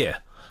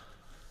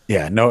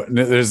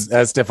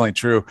definitely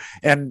true.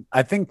 And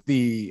I think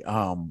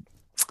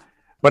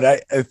but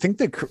I think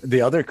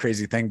the other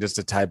crazy thing, just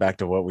to tie back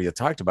to what we had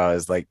talked about,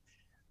 is like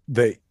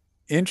the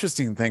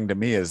interesting thing to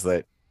me is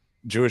that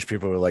Jewish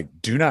people were like,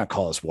 do not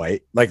call us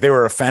white. Like, they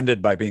were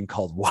offended by being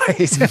called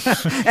white. And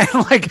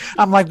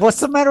I'm like, what's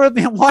the matter with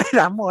being white?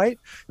 I'm white.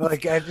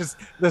 Like,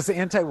 this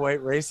anti-white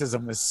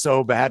racism is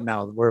so bad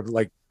now, where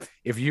like,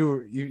 if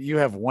you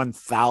have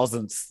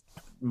 1,000th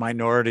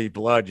minority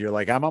blood, you're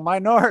like, I'm a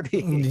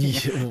minority.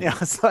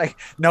 It's like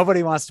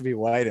nobody wants to be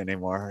white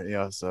anymore.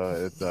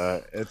 So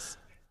it's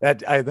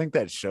that. I think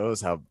that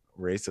shows how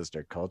racist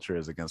our culture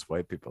is against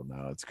white people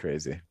now. It's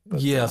crazy.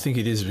 But, I think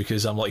it is,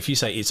 because I'm like, if you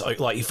say it's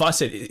like, if I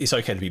said it's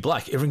okay to be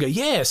black, everyone go,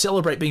 yeah,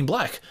 celebrate being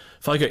black.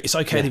 If I go, it's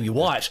okay to be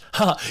white,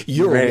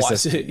 you're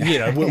racist.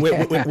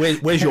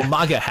 White. Where's your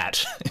MAGA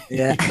hat?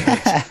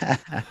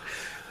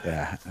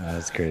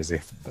 That's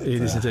crazy. But,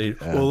 it is indeed.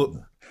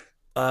 Well,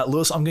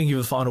 Lewis, I'm going to give you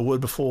the final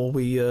word before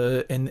we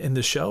end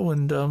the show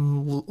and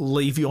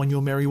leave you on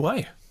your merry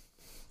way.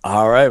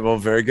 All right. Well,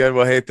 very good.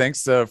 Well, hey,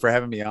 thanks for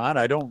having me on.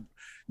 I don't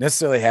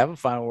necessarily have a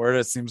final word.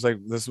 It seems like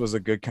this was a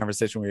good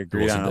conversation. We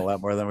agreed on a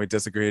lot more than we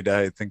disagreed.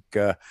 I think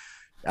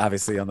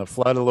obviously on the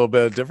flood, a little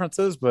bit of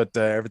differences, but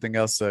everything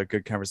else, a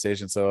good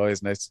conversation. So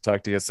always nice to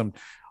talk to you.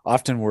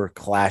 Often we're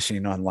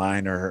clashing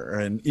online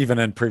or even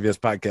in previous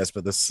podcasts,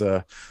 but this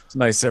it's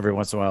nice every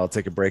once in a while. I'll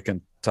take a break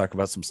and talk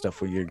about some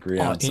stuff we agree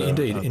on. So,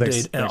 indeed.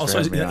 Thanks and also,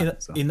 on,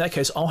 in that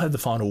case, I'll have the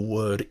final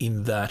word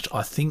in that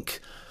I think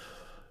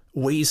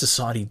we as a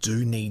society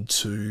do need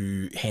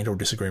to handle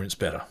disagreements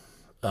better.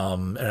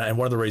 And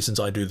one of the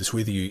reasons I do this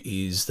with you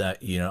is that,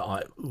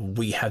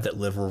 we have that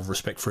level of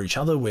respect for each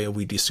other where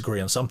we disagree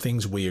on some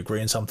things, we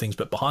agree on some things,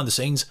 but behind the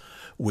scenes,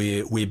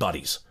 we're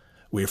buddies.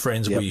 We're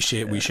friends.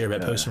 Yep. We share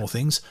about personal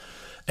things.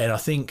 And I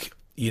think,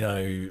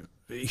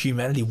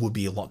 humanity would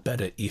be a lot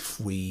better if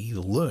we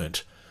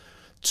learnt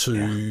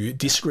to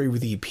disagree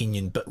with the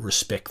opinion, but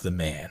respect the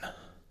man.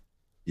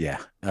 Yeah,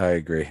 I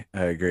agree.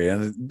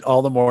 And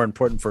all the more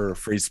important for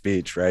free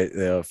speech, right?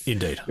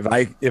 Indeed.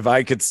 If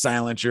I could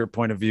silence your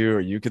point of view or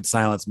you could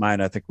silence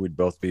mine, I think we'd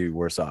both be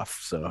worse off.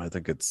 So I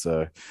think it's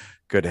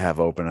good to have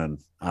open and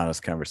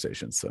honest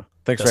conversations. So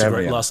thanks for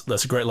having me.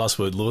 That's a great last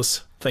word,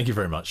 Lewis. Thank you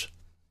very much.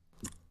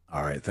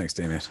 All right. Thanks,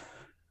 Damien.